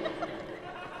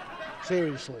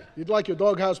 Seriously, you'd like your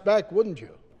doghouse back, wouldn't you?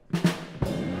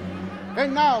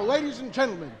 And now, ladies and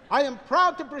gentlemen, I am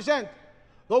proud to present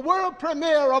the world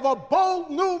premiere of a bold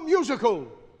new musical,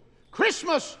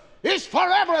 Christmas is for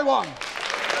Everyone.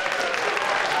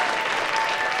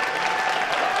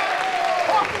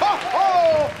 Ho, ho,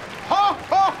 ho! Ho,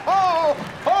 ho, ho!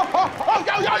 Ho, ho, ho!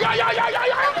 Yo, yo, yo, yo, yo, yo,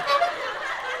 yo!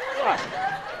 What?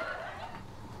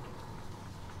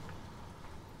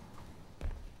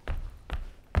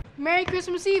 Merry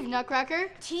Christmas Eve, Nutcracker.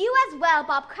 To you as well,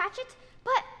 Bob Cratchit.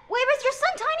 But where is your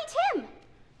son, Tiny Tim?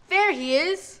 There he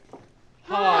is.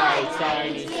 Hi,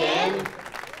 Tiny Tim.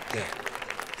 There.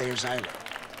 There's Ira.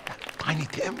 Tiny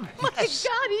Tim? My God, he's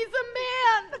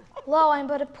a man! Lo, I'm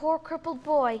but a poor crippled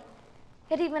boy.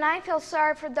 Yet even I feel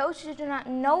sorry for those who do not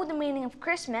know the meaning of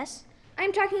Christmas.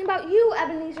 I'm talking about you,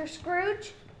 Ebenezer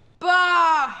Scrooge.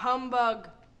 Bah, humbug.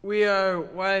 We are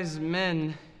wise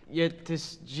men, yet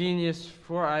this genius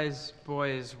four-eyes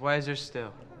boy is wiser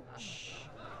still.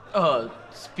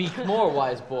 Speak more,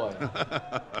 wise boy.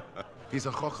 He's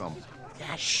a chocham.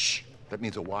 Yeah, shh. That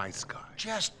means a wise guy.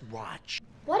 Just watch.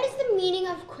 What is the meaning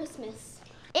of Christmas?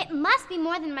 It must be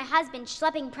more than my husband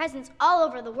schlepping presents all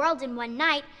over the world in one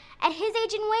night. At his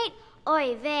age and weight,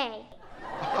 oy vey.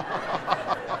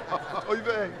 Oy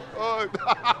vey. Oy.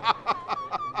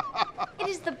 It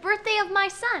is the birthday of my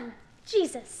son,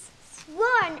 Jesus.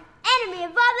 Sworn enemy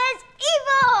of all that is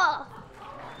evil!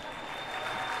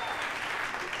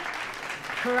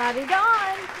 Karate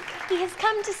Don. He has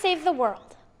come to save the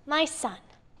world. My son.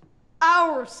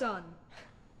 Our son.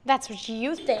 That's what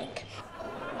you think.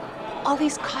 All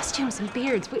these costumes and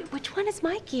beards. Which one is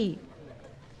Mikey?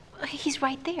 He's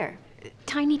right there.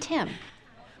 Tiny Tim.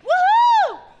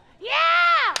 Woohoo!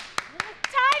 Yeah!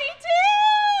 Tiny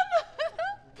Tim!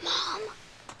 Mom.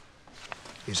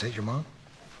 Is that your mom?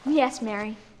 Yes,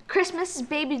 Mary. Christmas is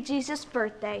baby Jesus'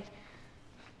 birthday.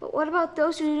 But what about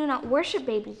those who do not worship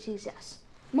baby Jesus?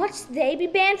 Must they be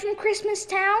banned from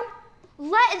Christmastown?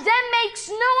 Let them make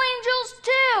snow angels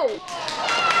too!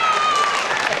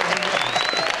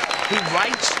 He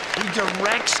writes, he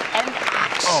directs, and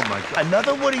acts. Oh, my God.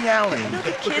 Another Woody Allen.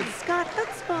 The kid's got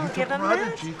chutzpah. Give him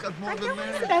that. He's got more than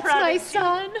that. That's my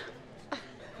son.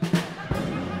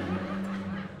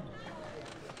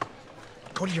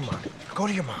 Go to your mom. Go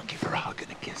to your mom. Give her a hug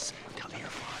and a kiss. Tell her you're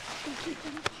fine.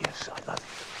 Yes, I love you.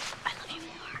 I love you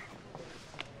more.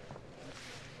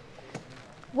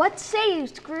 What say you,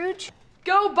 Scrooge?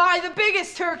 Go buy the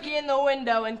biggest turkey in the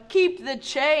window and keep the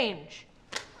change.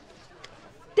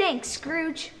 Thanks,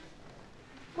 Scrooge.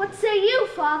 What say you,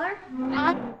 Father?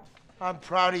 I'm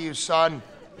proud of you, son.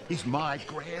 He's my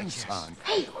grandson.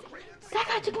 Hey, that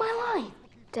guy took my line.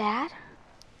 Dad?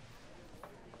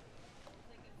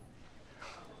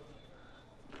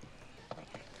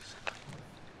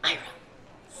 Ira,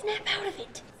 snap out of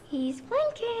it. He's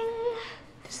blinking.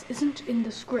 This isn't in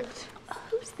the script.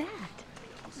 Who's that?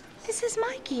 This is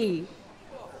Mikey.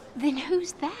 Then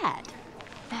who's that?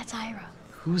 That's Ira.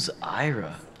 Who's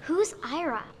Ira? Who's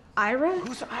Ira? Ira?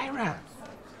 Who's Ira?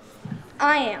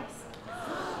 I am.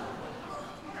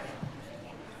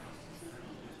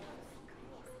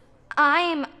 I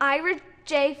am Ira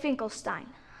J. Finkelstein.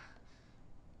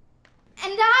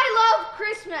 And I love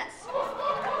Christmas.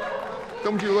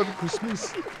 Don't you love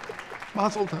Christmas?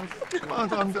 Mazel tov. Come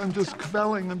on, I'm just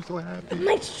quelling. I'm so happy.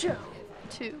 Maestro.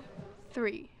 2,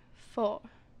 3, 4.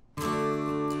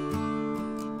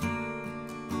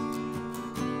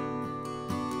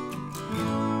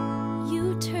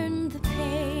 You turn the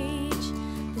page,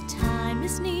 the time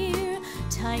is near.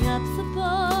 Tie up the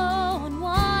bow and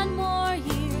one more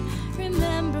year.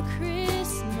 Remember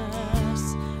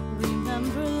Christmas,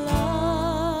 remember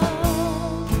love.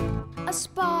 A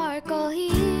sparkle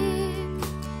here,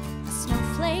 a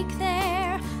snowflake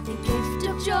there. The gift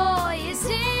of joy is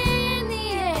in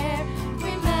the air.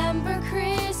 Remember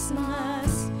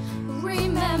Christmas,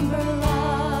 remember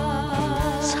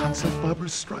love. Sounds like Barbara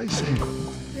Streisand.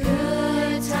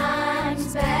 Good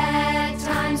times, bad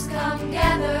times come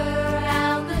together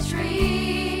around the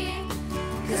tree.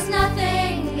 'Cause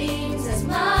nothing means as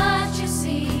much, you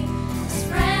see, as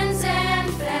friends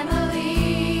and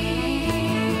family.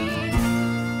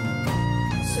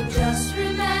 So just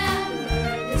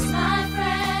remember this, my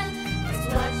friend, is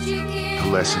what you give. The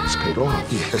lessons paid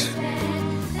off. Yes.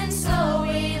 And so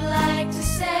we'd like to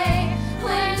say,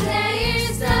 when day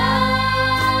is done,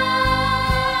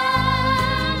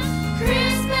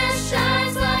 Christmas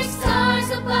shines like stars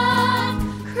above.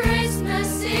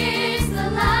 Christmas is the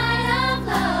light of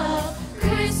love.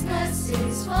 Christmas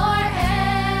is for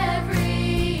everyone.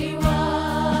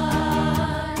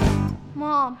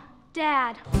 Mom,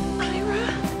 Dad. Ira?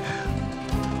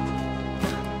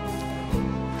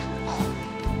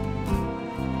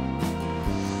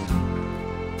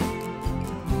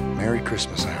 Merry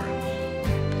Christmas, Ira.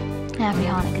 Happy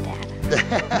Hanukkah, Dad.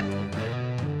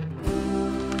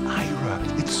 Ira,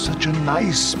 it's such a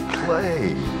nice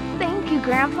play. Thank you,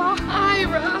 Grandpa.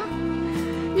 Ira,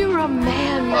 you're a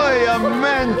man. I am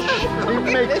mensch. It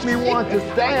makes me want to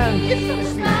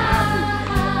dance.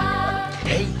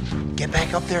 Hey, get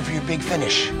back up there for your big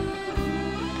finish.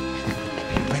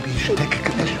 Maybe you should take a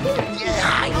commission.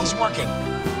 Yeah, he's working.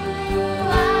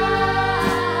 Why